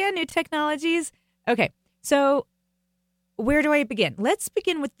 Fuck yeah, new technologies. Okay. So where do I begin? Let's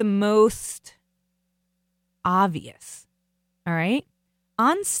begin with the most obvious. All right.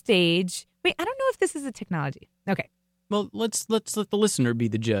 On stage. Wait, I don't know if this is a technology. Okay. Well, let's let the listener be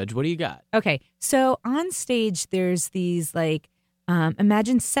the judge. What do you got? Okay. So on stage, there's these like,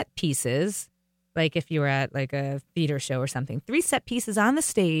 imagine set pieces, like if you were at like a theater show or something, 3 set pieces on the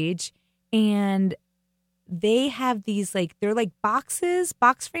stage, and they have these like, they're like box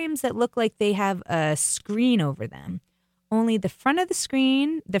frames that look like they have a screen over them. Only the front of the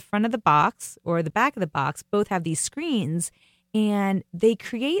screen, the front of the box, or the back of the box both have these screens, and they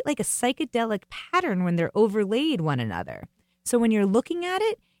create like a psychedelic pattern when they're overlaid one another. So when you're looking at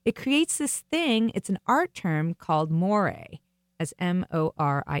it, it creates this thing. It's an art term called moire, as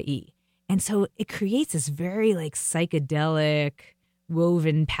M-O-R-I-E. And so it creates this very like psychedelic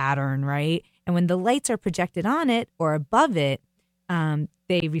woven pattern, right? And when the lights are projected on it or above it,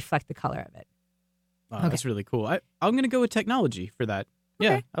 they reflect the color of it. Wow, Okay. That's really cool. I'm going to go with technology for that.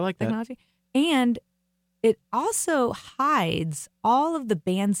 Yeah, Okay. I like that. Technology. And it also hides all of the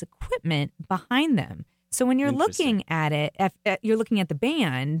band's equipment behind them. So when you're Interesting. looking at it, if you're looking at the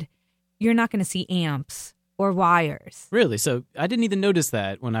band, you're not going to see amps or wires. Really? So I didn't even notice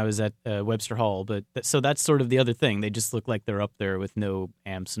that when I was at Webster Hall. But so that's sort of the other thing. They just look like they're up there with no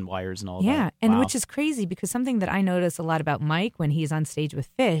amps and wires and all Yeah, that. and Wow. which is crazy because something that I notice a lot about Mike when he's on stage with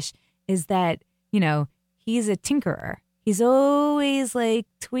Fish is that, you know, he's a tinkerer. He's always like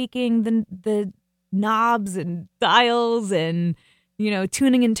tweaking the knobs and dials and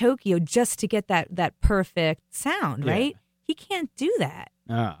tuning in Tokyo just to get that perfect sound, Yeah. right? He can't do that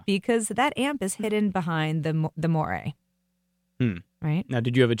because that amp is hidden behind the Moray. Right? Now,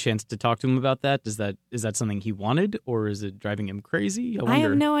 did you have a chance to talk to him about that? Is that something he wanted, or is it driving him crazy? I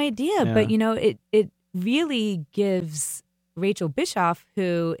have no idea, but it really gives Rachel Bischoff,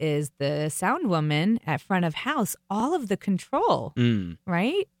 who is the sound woman at front of house, all of the control,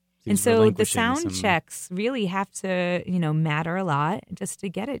 right? And so the sound checks really have to, matter a lot just to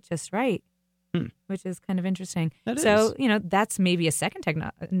get it just right, which is kind of interesting. So, that's maybe a second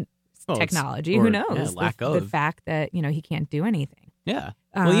technology. Who knows? Lack the fact that, he can't do anything. Yeah.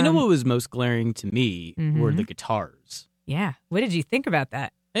 Well, what was most glaring to me were the guitars. Yeah. What did you think about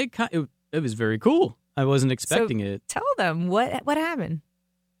that? It was very cool. I wasn't expecting it. Tell them what happened.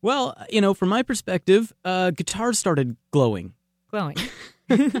 Well, from my perspective, guitars started glowing. Glowing.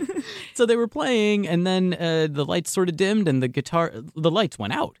 So they were playing, and then the lights sort of dimmed, and the lights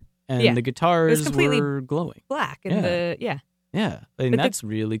went out, and the guitars were glowing black. And yeah. I mean, that's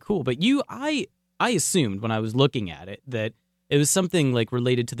really cool. But I assumed when I was looking at it that it was something like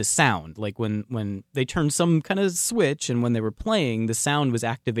related to the sound, like when they turned some kind of switch, and when they were playing, the sound was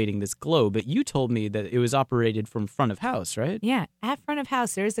activating this glow. But you told me that it was operated from front of house, right? Yeah, at front of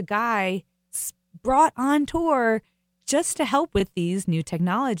house, there's a guy brought on tour just to help with these new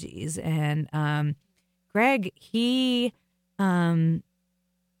technologies. And Greg, he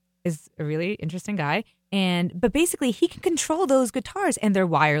is a really interesting guy. But basically, he can control those guitars, and they're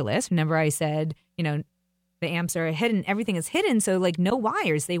wireless. Remember I said, the amps are hidden. Everything is hidden, so no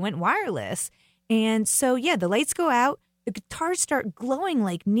wires. They went wireless. And so, the lights go out. The guitars start glowing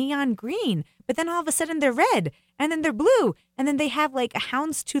like neon green, but then all of a sudden they're red, and then they're blue, and then they have a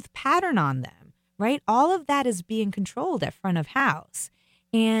houndstooth pattern on them, right? All of that is being controlled at front of house.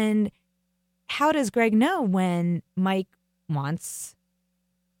 And how does Greg know when Mike wants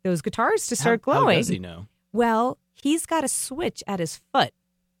those guitars to start glowing? How does he know? Well, he's got a switch at his foot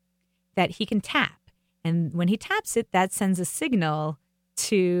that he can tap. And when he taps it, that sends a signal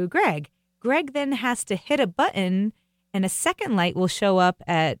to Greg. Greg then has to hit a button, and a second light will show up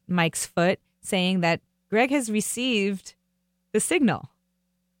at Mike's foot saying that Greg has received the signal.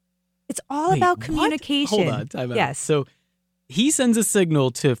 It's all about communication. Hold on, time out. Yes. So he sends a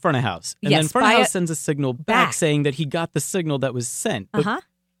signal to front of house, and then front of house sends a signal back saying that he got the signal that was sent.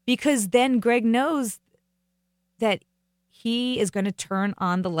 Because then Greg knows that he is going to turn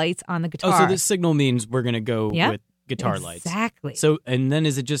on the lights on the guitar. Oh, so this signal means we're going to go with guitar lights. Exactly. So, and then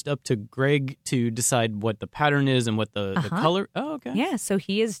is it just up to Greg to decide what the pattern is and what the color? Oh, okay. Yeah, so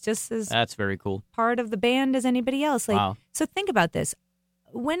he is just as that's very cool. Part of the band as anybody else. Wow. So think about this.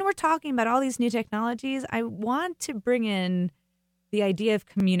 When we're talking about all these new technologies, I want to bring in the idea of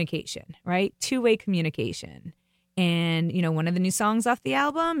communication, right? Two-way communication. And, one of the new songs off the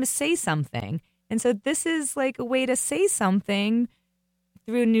album is Say Something. And so this is a way to say something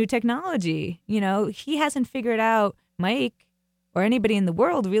through new technology. He hasn't figured out, Mike or anybody in the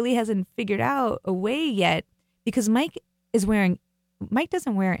world really hasn't figured out a way yet, because Mike doesn't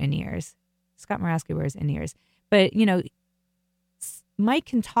wear in-ears. Scott Moraski wears in-ears. But, Mike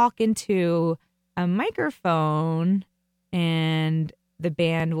can talk into a microphone and the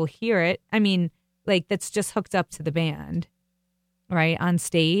band will hear it. I mean, that's just hooked up to the band, right, on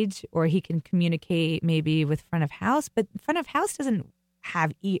stage, or he can communicate maybe with front of house, but front of house doesn't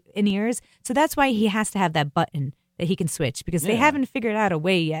have in-ears. So that's why he has to have that button that he can switch, because they haven't figured out a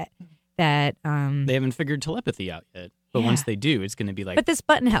way yet that... they haven't figured telepathy out yet. But once they do, it's going to be But this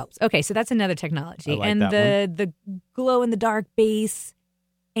button helps. Okay, so that's another technology. And the glow-in-the-dark bass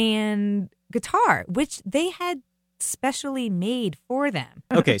and guitar, which they had specially made for them.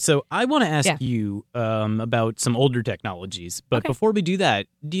 Okay, so I want to ask you about some older technologies. But before we do that,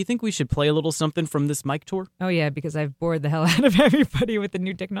 do you think we should play a little something from this Mike tour? Oh, yeah, because I've bored the hell out of everybody with the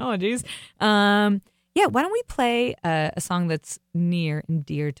new technologies. Why don't we play a song that's near and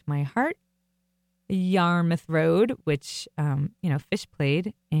dear to my heart? Yarmouth Road, which, Fish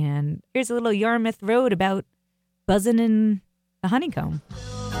played. And here's a little Yarmouth Road about buzzing in the honeycomb.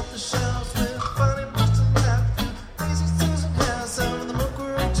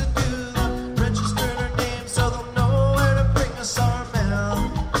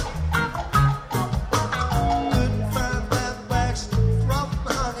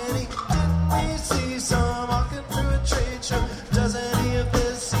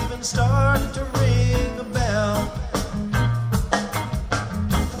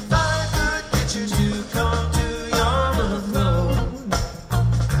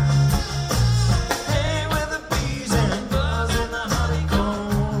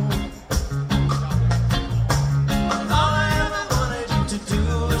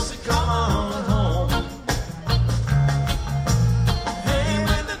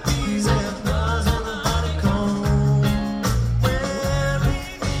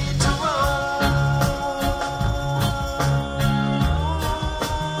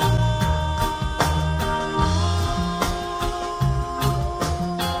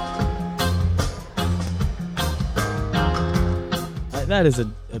 That is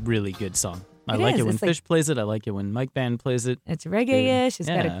a really good song. I like it when It's like- Fish plays it. I like it when Mike Band plays it. It's reggae-ish. It's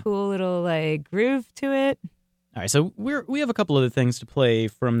got Yeah. a cool little like groove to it. All right, so we have a couple other things to play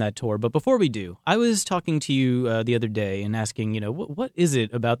from that tour, but before we do, I was talking to you the other day and asking, what is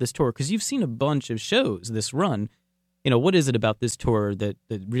it about this tour? Because you've seen a bunch of shows this run. What is it about this tour that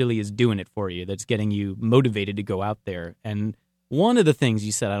really is doing it for you, that's getting you motivated to go out there? And one of the things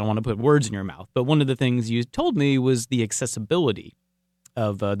you said, I don't want to put words in your mouth, but one of the things you told me was the accessibility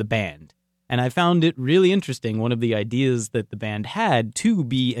of the band. And I found it really interesting, one of the ideas that the band had to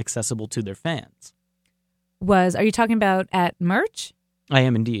be accessible to their fans. Are you talking about at merch? I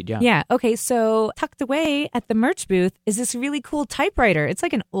am indeed, yeah. Yeah. Okay. So tucked away at the merch booth is this really cool typewriter. It's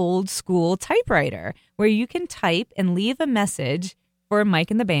like an old school typewriter where you can type and leave a message for Mike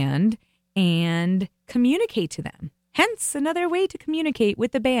and the band and communicate to them. Hence, another way to communicate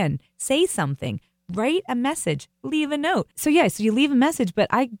with the band. Say something, write a message, leave a note. So you leave a message, but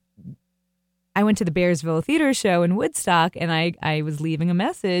I went to the Bearsville Theater show in Woodstock and I was leaving a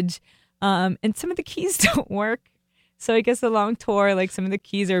message. And some of the keys don't work. So I guess the long tour, like some of the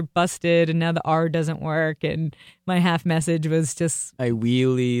keys are busted and now the R doesn't work. And my half message was just... I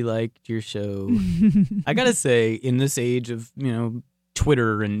really liked your show. I got to say, in this age of,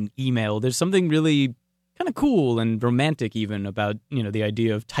 Twitter and email, there's something really kind of cool and romantic even about, the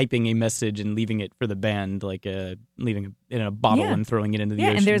idea of typing a message and leaving it for the band, like leaving it in a bottle and throwing it into the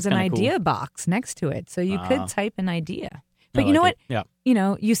ocean. Yeah, and there's It's an kinda idea cool. box next to it. So you could type an idea. But I you know like what? it.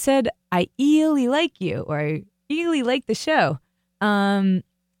 Yeah. You said, I really like you, or I really like the show.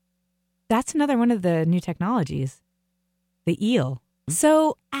 That's another one of the new technologies, the eel.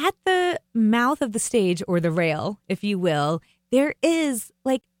 So at the mouth of the stage, or the rail, if you will, there is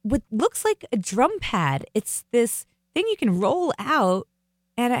like what looks like a drum pad. It's this thing you can roll out,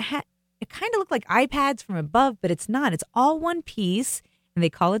 and it kind of looked like iPads from above, but it's not. It's all one piece, and they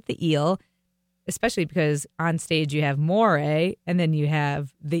call it the eel. Especially because on stage you have moray and then you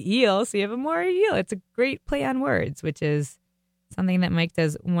have the eel, so you have a moray eel. It's a great play on words, which is something that Mike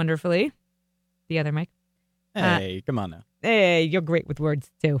does wonderfully. The other Mike. Hey, come on now. Hey, you're great with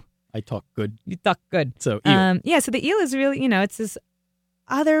words too. I talk good. You talk good. So, eel. So the eel is really, it's this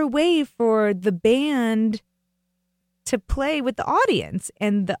other way for the band to play with the audience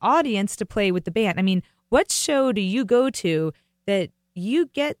and the audience to play with the band. I mean, what show do you go to that you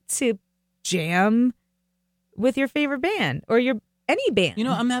get to jam with your favorite band or any band?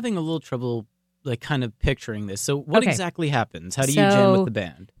 I'm having a little trouble like kind of picturing this. So what Okay. exactly happens? How do you jam with the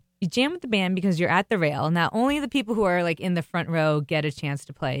band? You jam with the band because you're at the rail. Now, only the people who are like in the front row get a chance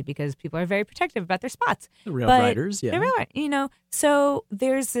to play because people are very protective about their spots. The rail But riders, yeah. The rail, so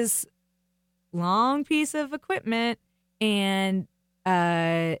there's this long piece of equipment and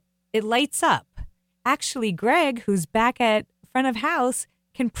it lights up. Actually, Greg, who's back at front of house,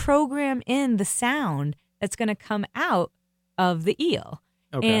 can program in the sound that's going to come out of the eel.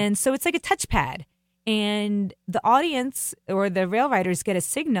 Okay. And so it's like a touchpad. And the audience or the rail riders get a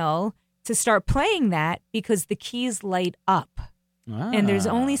signal to start playing that because the keys light up. And there's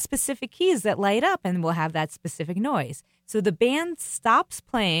only specific keys that light up and will have that specific noise. So the band stops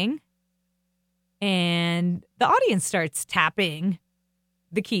playing and the audience starts tapping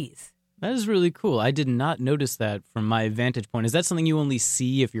the keys. That is really cool. I did not notice that from my vantage point. Is that something you only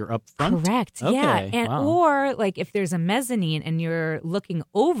see if you're up front? Correct. Okay. Yeah. And wow. or like if there's a mezzanine and you're looking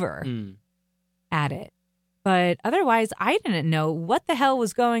over at it. But otherwise, I didn't know what the hell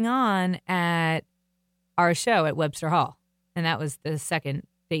was going on at our show at Webster Hall. And that was the second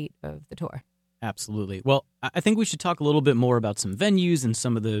date of the tour. Absolutely. Well, I think we should talk a little bit more about some venues and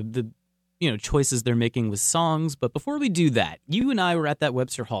some of the choices they're making with songs. But before we do that, you and I were at that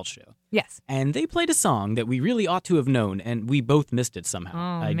Webster Hall show. Yes. And they played a song that we really ought to have known, and we both missed it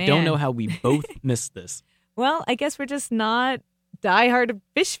somehow. Oh, I man. don't know how we both missed this. Well, I guess we're just not diehard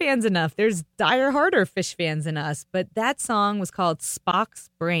Fish fans enough. There's dire-harder Fish fans in us. But that song was called Spock's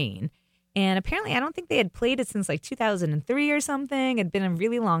Brain. And apparently, I don't think they had played it since like 2003 or something. It had been a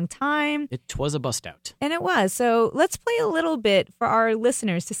really long time. It was a bust out. And it was. So let's play a little bit for our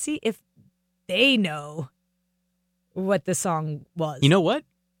listeners to see if they know what the song was. You know what?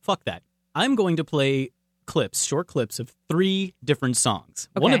 Fuck that. I'm going to play short clips of 3 different songs.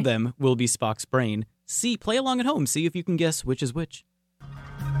 Okay. One of them will be Spock's Brain. Play along at home. See if you can guess which is which.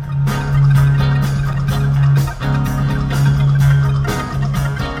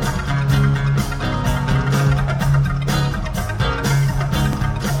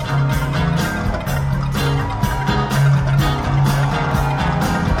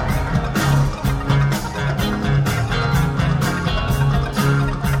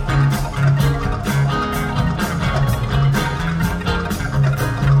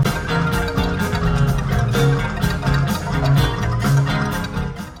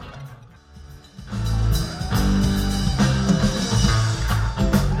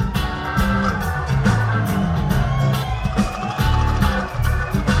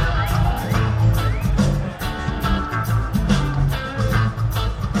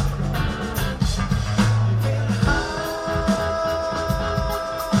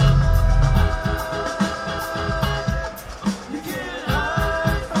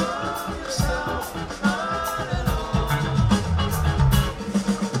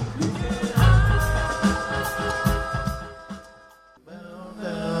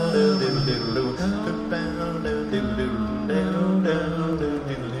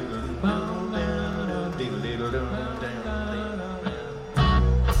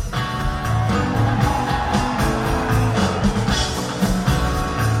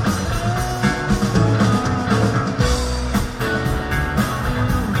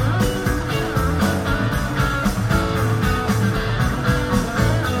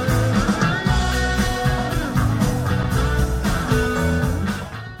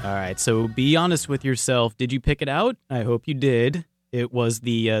 So be honest with yourself. Did you pick it out? I hope you did. It was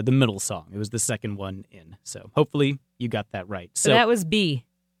the middle song. It was the second one in. So hopefully you got that right. So that was B.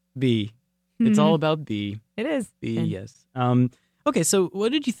 B. It's all about B. It is. B, yes. Okay, so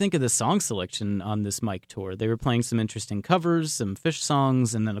what did you think of the song selection on this Mike tour? They were playing some interesting covers, some Fish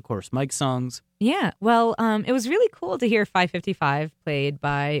songs, and then, of course, Mike songs. Yeah, well, it was really cool to hear 555 played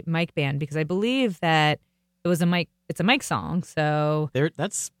by Mike Band because I believe that it was a Mike. It's a Mike song, so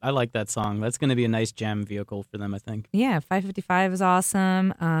I like that song. That's going to be a nice jam vehicle for them, I think. Yeah, 555 is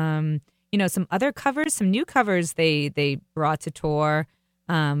awesome. Some other covers, some new covers they brought to tour.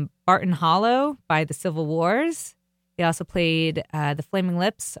 Barton Hollow by the Civil Wars. They also played the Flaming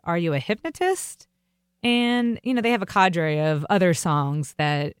Lips, Are You a Hypnotist? And they have a cadre of other songs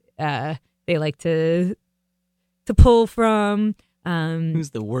that they like to pull from.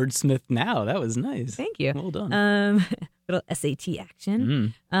 Who's the wordsmith now? That was nice. Thank you. Well done. Little SAT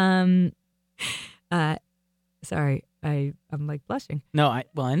action. Sorry, I'm like blushing. No, I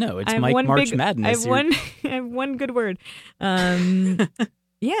know it's Mike March Madness. I have one good word. Yeah,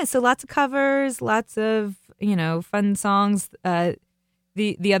 so lots of covers, lots of fun songs. The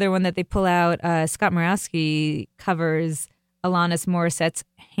other one that they pull out, Scott Morawski covers Alanis Morissette's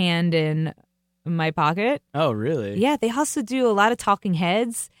 "Hand in My Pocket." Oh, really? Yeah, they also do a lot of Talking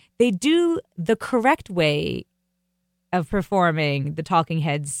Heads. They do the correct way of performing the Talking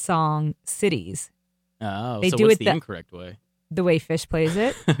Heads song "Cities." Oh, they so do what's it the incorrect way? The way Fish plays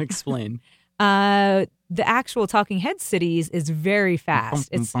it. Explain. The actual Talking Heads "Cities" is very fast.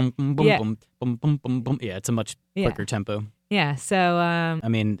 It's it's a much quicker tempo. Yeah, so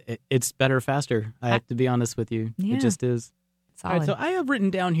it's better faster. I have to be honest with you. Yeah. It just is. Solid. All right, so I have written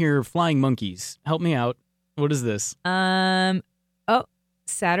down here Flying Monkeys. Help me out. What is this?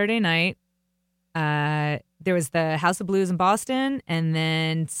 Saturday night, there was the House of Blues in Boston, and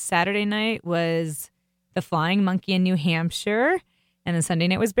then Saturday night was the Flying Monkey in New Hampshire, and then Sunday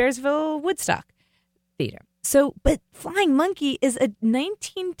night was Bearsville Woodstock Theater. So, but Flying Monkey is a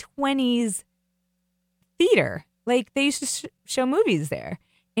 1920s theater. Like, they used to show movies there.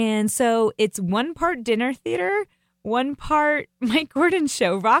 And so it's one part dinner theater, one part Mike Gordon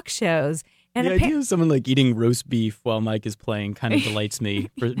show, rock shows. And the idea of someone like eating roast beef while Mike is playing kind of delights me.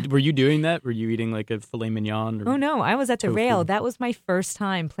 Were you doing that? Were you eating like a filet mignon? Oh no, I was at the tofu? Rail. That was my first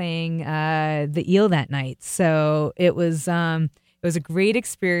time playing the eel that night. So it was a great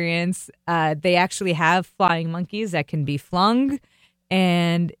experience. They actually have flying monkeys that can be flung.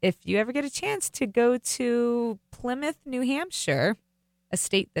 And if you ever get a chance to go to Plymouth, New Hampshire, a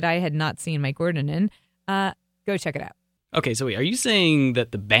state that I had not seen Mike Gordon in, go check it out. Okay, so wait, are you saying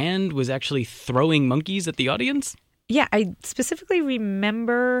that the band was actually throwing monkeys at the audience? Yeah, I specifically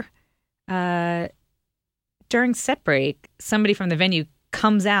remember during set break, somebody from the venue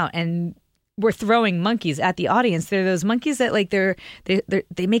comes out and we're throwing monkeys at the audience. They're those monkeys that like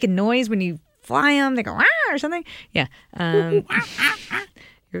they make a noise when you fly them. They go "Wah!" or something. Yeah, you're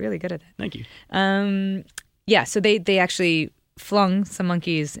really good at that. Thank you. Yeah, so they actually flung some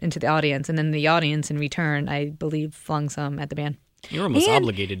monkeys into the audience, and then the audience in return, I believe, flung some at the band. You're almost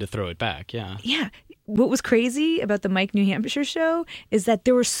obligated to throw it back, yeah. Yeah. What was crazy about the Mike New Hampshire show is that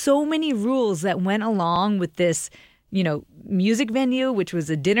there were so many rules that went along with this, music venue, which was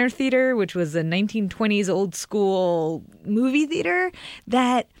a dinner theater, which was a 1920s old school movie theater,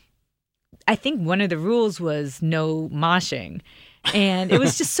 that I think one of the rules was no moshing. And it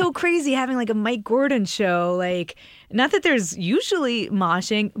was just so crazy having like a Mike Gordon show. Like, not that there's usually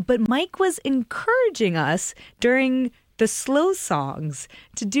moshing, but Mike was encouraging us during the slow songs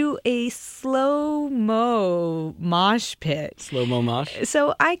to do a slow-mo mosh pit. Slow-mo mosh?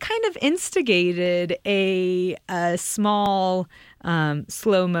 So I kind of instigated a small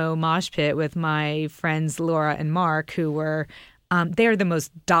slow-mo mosh pit with my friends Laura and Mark, who were... they're the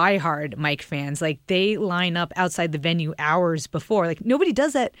most diehard Mike fans. Like, they line up outside the venue hours before. Like, nobody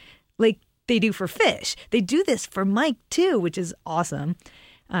does that like they do for Fish. They do this for Mike, too, which is awesome.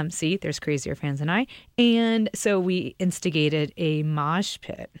 See, there's crazier fans than I. And so we instigated a mosh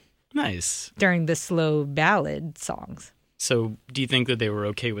pit. Nice. During the slow ballad songs. So do you think that they were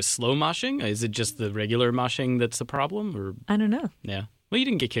okay with slow moshing? Is it just the regular moshing that's the problem? Or I don't know. Yeah. Well, you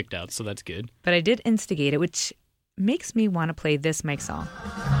didn't get kicked out, so that's good. But I did instigate it, which makes me want to play this Mike song.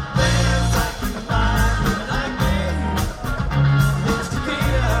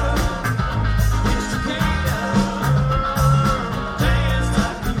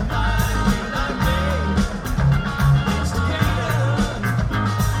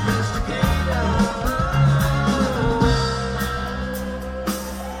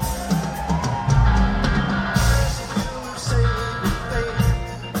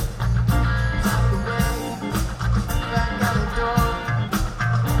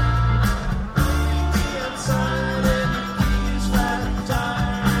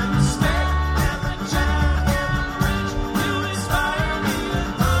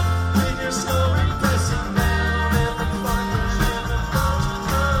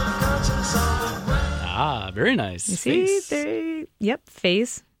 Very nice. You see, Face.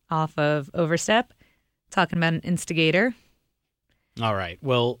 Face off of Overstep, talking about an instigator. All right.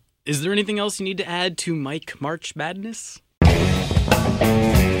 Well, is there anything else you need to add to Mike March Madness?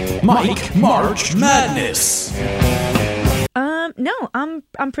 Mike March Madness. No,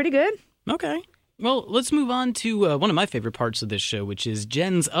 I'm pretty good. Okay. Well, let's move on to one of my favorite parts of this show, which is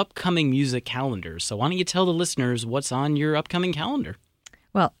Jen's upcoming music calendar. So why don't you tell the listeners what's on your upcoming calendar?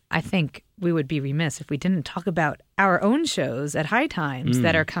 Well, I think we would be remiss if we didn't talk about our own shows at High Times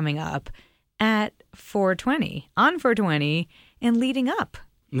that are coming up at 420, on 420, and leading up.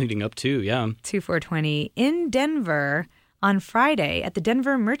 Leading up to, yeah. To 420 in Denver on Friday at the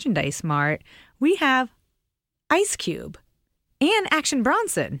Denver Merchandise Mart. We have Ice Cube and Action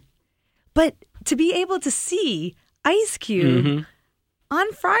Bronson. But to be able to see Ice Cube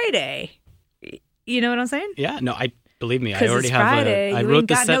on Friday, you know what I'm saying? Yeah, no, believe me, I 'Cause already it's have Friday, I you wrote ain't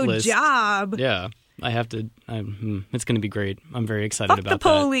the got set no list. job. Yeah, I have to. It's going to be great. I'm very excited Fuck about the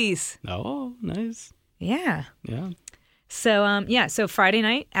police. that. Oh, nice. Yeah. Yeah. So so Friday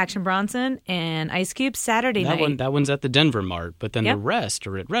night, Action Bronson and Ice Cube. Saturday night. That one's at the Denver Mart, but then Yep. the rest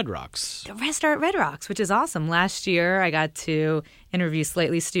are at Red Rocks. The rest are at Red Rocks, which is awesome. Last year, I got to interview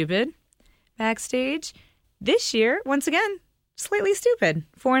Slightly Stupid backstage. This year, once again, Slightly Stupid.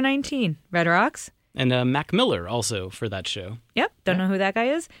 419 Red Rocks. And Mac Miller also for that show. Yep, don't know who that guy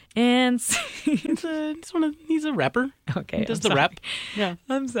is. And He's a rapper. okay, He does I'm the sorry. rap. Yeah.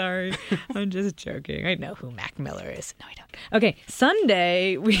 I'm sorry. I'm just joking. I know who Mac Miller is. No, I don't. Okay,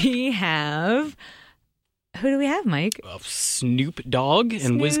 Sunday we have. Who do we have, Mike? Snoop Dogg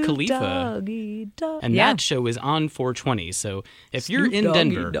and Wiz Snoop Khalifa. Doggy Dogg. And that show is on 420. So if you're Snoop in Doggy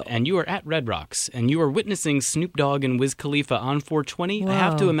Denver Dogg. and you are at Red Rocks and you are witnessing Snoop Dogg and Wiz Khalifa on 420, I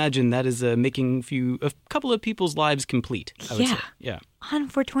have to Whoa. imagine that is making a couple of people's lives complete. I would Yeah. say. Yeah. On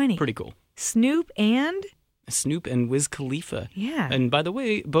 420. Pretty cool. Snoop and Snoop and Wiz Khalifa. yeah. And by the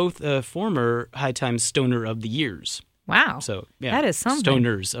way, both former High Times Stoner of the Years. Wow. So yeah, That is something.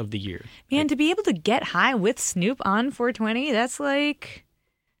 Stoners of the Year. Man, to be able to get high with Snoop on 420, that's kind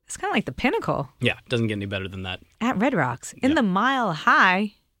of like the pinnacle Yeah, doesn't get any better than that. at Red Rocks in Yeah. the Mile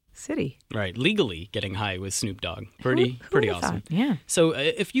High City. Right, legally getting high with Snoop Dogg. Who Pretty would've awesome. thought? Yeah. So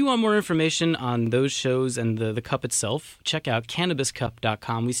if you want more information on those shows and the cup itself, check out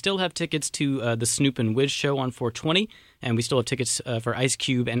cannabiscup.com. We still have tickets to the Snoop and Wiz show on 420, and we still have tickets for Ice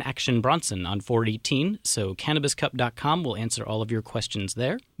Cube and Action Bronson on 418. So cannabiscup.com will answer all of your questions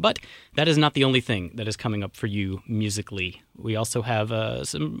there. But that is not the only thing that is coming up for you musically. We also have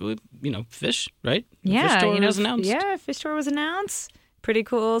some, Fish, right? Yeah. Fish tour was announced. Yeah, Fish Tour was announced. Pretty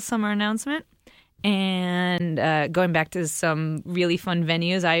cool summer announcement. And going back to some really fun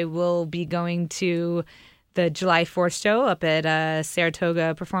venues, I will be going to the July 4th show up at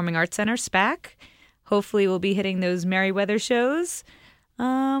Saratoga Performing Arts Center, SPAC. Hopefully we'll be hitting those Merriweather shows.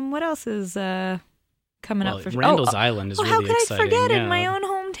 What else is coming up for Randall's Island is really how could exciting. I forget yeah. in my own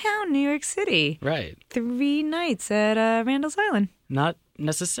hometown, New York City? Right. 3 nights at Randall's Island. Not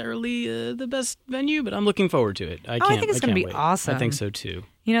necessarily the best venue, but I'm looking forward to it. I think it's gonna can't be wait. awesome. I think so too.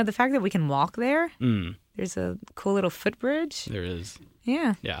 You know, the fact that we can walk there, Mm, there's a cool little footbridge. there is.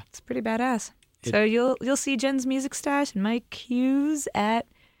 Yeah. Yeah. It's pretty badass. So you'll see Jen's Music Stash and Mike Hughes at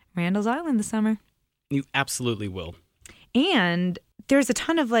Randall's Island this summer. You absolutely will. And there's a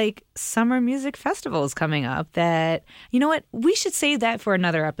ton of summer music festivals coming up that, you know what, we should save that for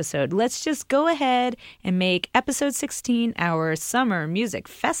another episode. Let's just go ahead and make episode 16 our summer music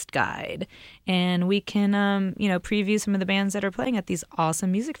fest guide. And we can, preview some of the bands that are playing at these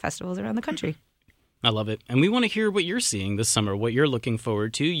awesome music festivals around the country. I love it. And we want to hear what you're seeing this summer, what you're looking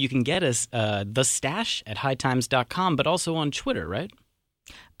forward to. You can get us The Stash at hightimes.com, but also on Twitter, right?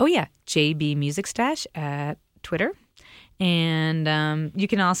 Oh, yeah. JB Music Stash at Twitter. And you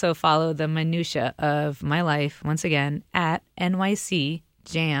can also follow the minutia of my life, once again, at NYC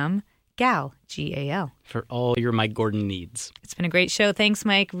Jam Gal, G-A-L. For all your Mike Gordon needs. It's been a great show. Thanks,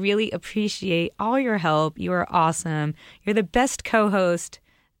 Mike. Really appreciate all your help. You are awesome. You're the best co-host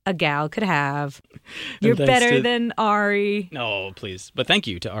a gal could have. You're better than Ari. No, please. But thank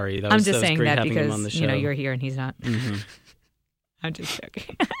you to Ari. I'm just saying great that having him because, on the show. you're here and he's not. Mm-hmm. I'm just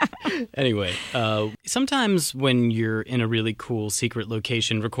joking. Anyway, sometimes when you're in a really cool secret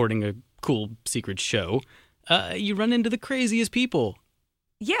location recording a cool secret show, you run into the craziest people.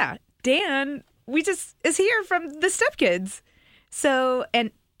 Yeah, Dan, is here from the Step Kids. So, and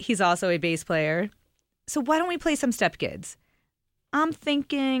he's also a bass player. So why don't we play some Step Kids? I'm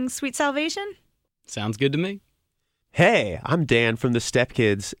thinking Sweet Salvation. Sounds good to me. Hey, I'm Dan from the Step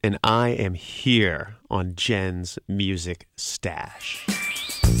Kids, and I am here on Jen's Music Stash.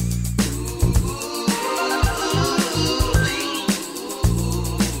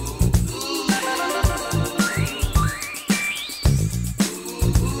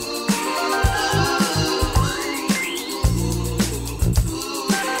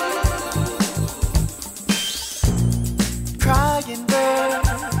 Crying birds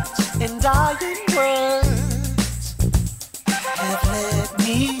and dying words have let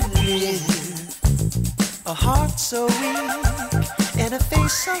me live. A heart so weak and a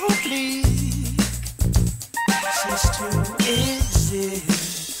face so bleak cease to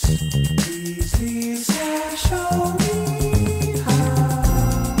exist. Please show me how.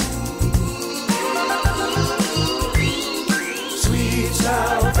 Sweet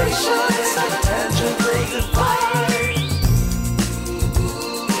salvation is a tangible divine.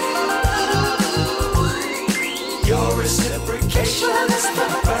 Your reciprocation is the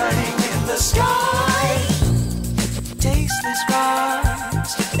burning in the sky. Tasteless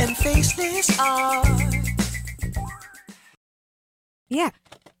rhymes and faceless art. Yeah.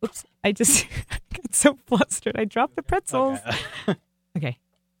 Oops. I just got so flustered. I dropped the pretzels. Okay.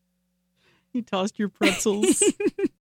 You tossed your pretzels.